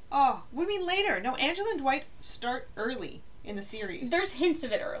later. Oh, what do you mean later? No, Angela and Dwight start early in the series. There's hints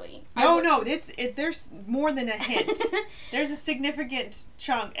of it early. There's more than a hint. There's a significant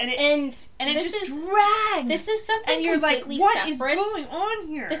chunk, and it just drags. This is something and you're completely like, what separate. is going on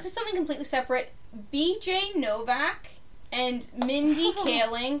here? This is something completely separate. BJ Novak and Mindy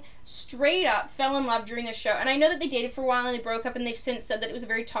Kaling straight up fell in love during the show. And I know that they dated for a while and they broke up and they've since said that it was a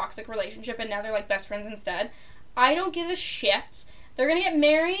very toxic relationship and now they're like best friends instead. I don't give a shit. They're going to get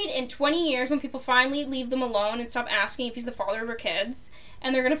married in 20 years when people finally leave them alone and stop asking if he's the father of her kids.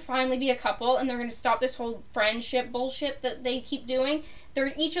 And they're going to finally be a couple and they're going to stop this whole friendship bullshit that they keep doing. They're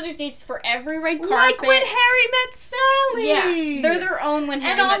in each other's dates for every red carpet. Like when Harry met Sally! Yeah, they're their own when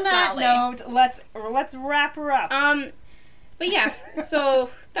Harry met Sally. And on that note, let's wrap her up. But yeah,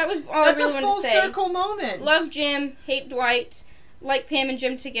 so that was all I really wanted to say. That's a full circle moment. Love Jim, hate Dwight, like Pam and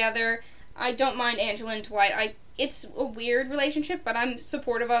Jim together. I don't mind Angela and Dwight. It's a weird relationship, but I'm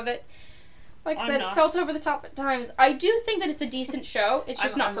supportive of it. Like I said, it felt over the top at times. I do think that it's a decent show. It's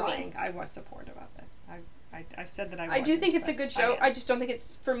just not for me. I was supportive of it. I said that I was. I do think it's a good show. I just don't think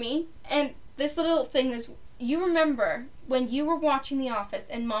it's for me. And this little thing is, you remember when you were watching The Office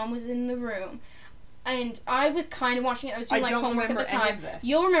and Mom was in the room, and I was kind of watching it. I was doing homework at the time.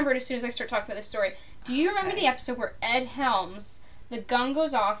 You'll remember it as soon as I start talking about this story. Do you remember the episode where Ed Helms, the gun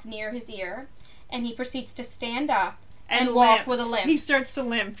goes off near his ear, and he proceeds to stand up and walk with a limp? He starts to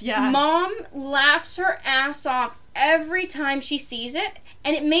limp, yeah. Mom laughs her ass off every time she sees it,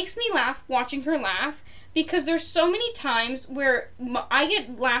 and it makes me laugh watching her laugh, because there's so many times where I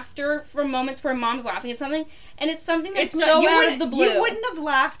get laughter from moments where Mom's laughing at something, And it's something that's It's so you out wouldn't- of the blue. You wouldn't have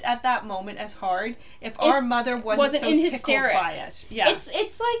laughed at that moment as hard if our mother wasn't so in tickled hysterics. by it. Yeah.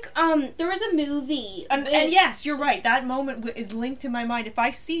 It's like there was a movie. And yes, you're right. That moment is linked to my mind. If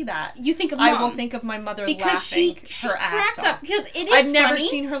I see that, you think of I Mom. will think of my mother because laughing she her ass cracked off. up because it is I've never funny.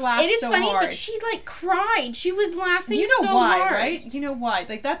 seen her laugh It is so funny, hard. but she like cried. She was laughing You know so why, hard. right? You know why?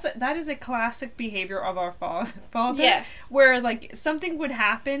 Like that is a classic behavior of our father. Yes. Where like something would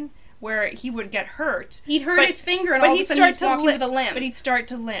happen where he would get hurt. He'd hurt his finger and all of a sudden he's walking with a limp. But he'd start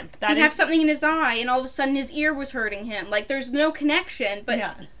to limp. He'd have something in his eye and all of a sudden his ear was hurting him. Like there's no connection,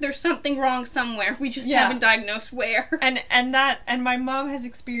 but there's something wrong somewhere. We just haven't diagnosed where. And my mom has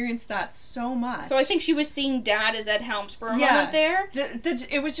experienced that so much. So I think she was seeing Dad as Ed Helms for a moment there.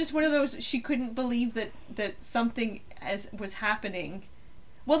 It was just one of those, she couldn't believe that something was happening.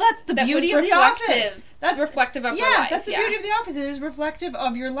 Well, that's the beauty of The Office. That's reflective of her life. That's the beauty of The Office. It is reflective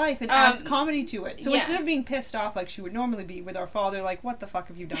of your life and adds comedy to it. So instead of being pissed off like she would normally be with our father, like, what the fuck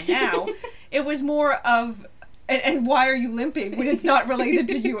have you done now? It was more of, and why are you limping when it's not related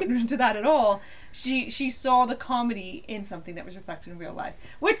to you, to that at all. She saw the comedy in something that was reflected in real life.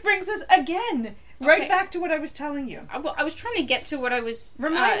 Which brings us again right back to what I was telling you. I was trying to get to what I was...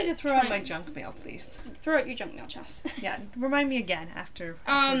 Remind me to throw out my junk mail, please. Throw out your junk mail, Chels. Yeah, remind me again after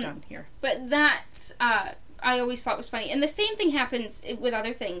we're done here. But that, I always thought was funny. And the same thing happens with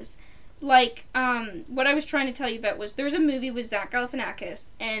other things. Like, what I was trying to tell you about was, there was a movie with Zach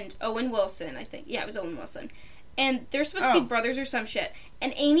Galifianakis and Owen Wilson, I think. Yeah, it was Owen Wilson. And they're supposed to be brothers or some shit.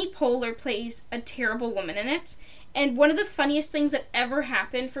 And Amy Poehler plays a terrible woman in it. And one of the funniest things that ever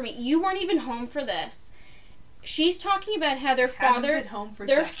happened for me, you weren't even home for this. She's talking about how their father,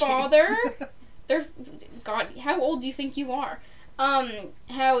 God, how old do you think you are?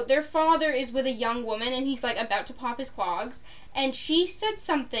 How their father is with a young woman and he's like about to pop his clogs, and she said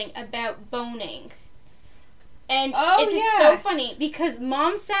something about boning. And it is so funny because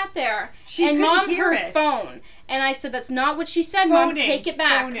Mom sat there and Mom heard phone. And I said, that's not what she said, Mom. Take it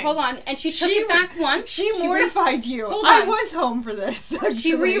back. Hold on. And she took it back once. She mortified you. Hold I on. was home for this. Actually.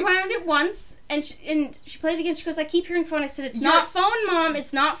 She rewound it once, and she played it again. She goes, I keep hearing phone. I said, it's not phone, Mom.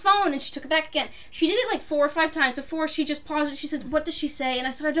 It's not phone. And she took it back again. She did it like 4 or 5 times before she just paused it. She says, what does she say? And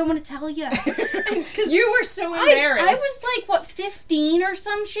I said, I don't want to tell you. You were so embarrassed. I was like, what, 15 or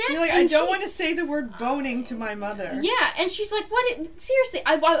some shit? You're like, I don't want to say the word boning to my mother. Yeah, and she's like, what? Seriously,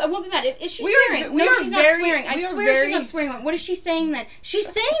 I won't be mad. Is she swearing? No, she's not swearing. I swear she's not swearing. What is she saying then? She's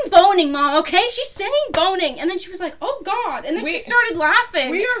saying boning, Mom, okay? She's saying boning. And then she was like, oh, God. And then she started laughing.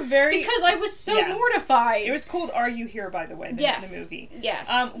 We are very... Because I was so mortified. It was called Are You Here, by the way, the movie.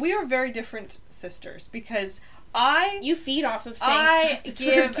 Yes. We are very different sisters because You feed off of saying stuff that's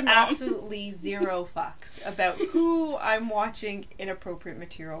rude give to Mom. absolutely zero fucks about who I'm watching inappropriate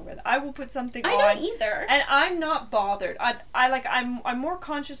material with. I will put something on. I don't either. And I'm not bothered. I'm more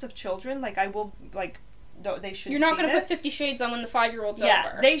conscious of children. Like, I will, like... They shouldn't. You're not going to put 50 Shades on when the 5-year-old's over.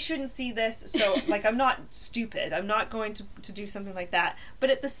 Yeah, they shouldn't see this. So, like, I'm not stupid. I'm not going to do something like that. But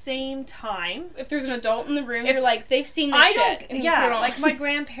at the same time, if there's an adult in the room, you're like, they've seen this shit. And you put it on. Like my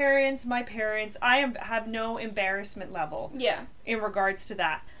grandparents, my parents. have no embarrassment level. Yeah. In regards to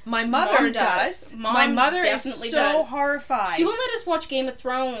that. My mother does. My mother is so horrified. She won't let us watch Game of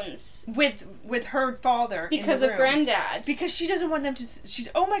Thrones with her father because in the of room. Granddad. Because she doesn't want them to.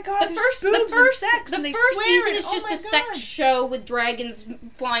 Oh my God! The first season is just a sex show with dragons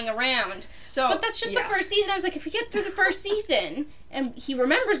flying around. But that's just the first season. I was like, if we get through the first season and he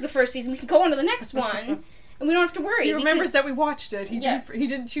remembers the first season, we can go on to the next one. And we don't have to worry. He remembers that we watched it. He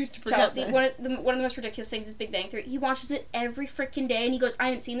didn't choose to forget Chelsea, this. one of the most ridiculous things is Big Bang Theory. He watches it every freaking day, and he goes, I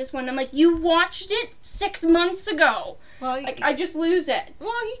haven't seen this one. And I'm like, you watched it 6 months ago. Well, I just lose it.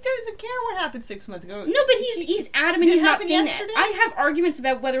 Well, he doesn't care what happened 6 months ago. No, but he's adamant he's not seen it. I have arguments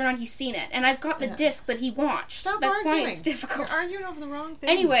about whether or not he's seen it, and I've got the disc that he watched. That's arguing. why it's difficult. You're arguing over the wrong thing.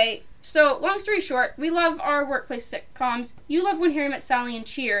 Anyway, so long story short, we love our workplace sitcoms. You love When Harry Met Sally and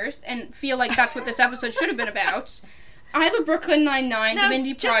Cheers, and feel like that's what this episode should have been about. I love Brooklyn Nine-Nine, The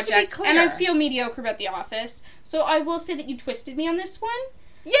Mindy Project, and I feel mediocre about The Office. So I will say that you twisted me on this one.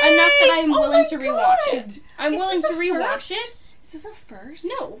 Yay! Enough that I'm willing to rewatch it. I'm willing to rewatch it. Is this a first?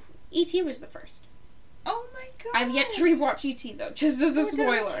 No, E.T. was the first. Oh my God! I've yet to rewatch E.T. though, just as a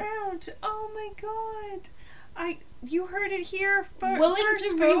spoiler. It doesn't count. Oh my God! You heard it here first. Willing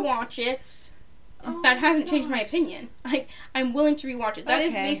to rewatch it. That hasn't changed my opinion. I'm willing to rewatch it. That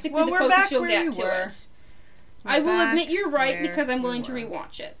is basically the closest you'll get to it. I will admit you're right because I'm willing to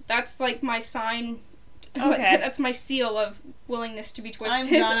rewatch it. That's like my sign. Okay. That's my seal of willingness to be twisted.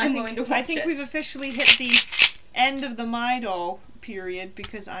 I'm done. I'm willing to watch it. I think we've officially hit the end of the Midol period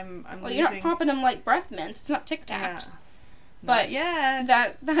because I'm Well, losing. you're not popping them like breath mints. It's not Tic Tacs. Yeah.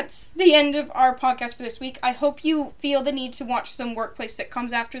 But that's the end of our podcast for this week. I hope you feel the need to watch some workplace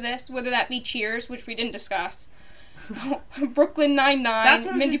sitcoms after this, whether that be Cheers, which we didn't discuss, Brooklyn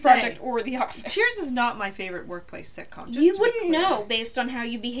Nine-Nine, Mindy Project, or The Office. Cheers is not my favorite workplace sitcom. You wouldn't know based on how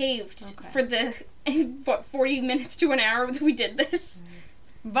you behaved for the 40 minutes to an hour that we did this.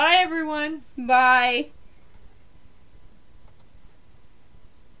 Bye, everyone. Bye.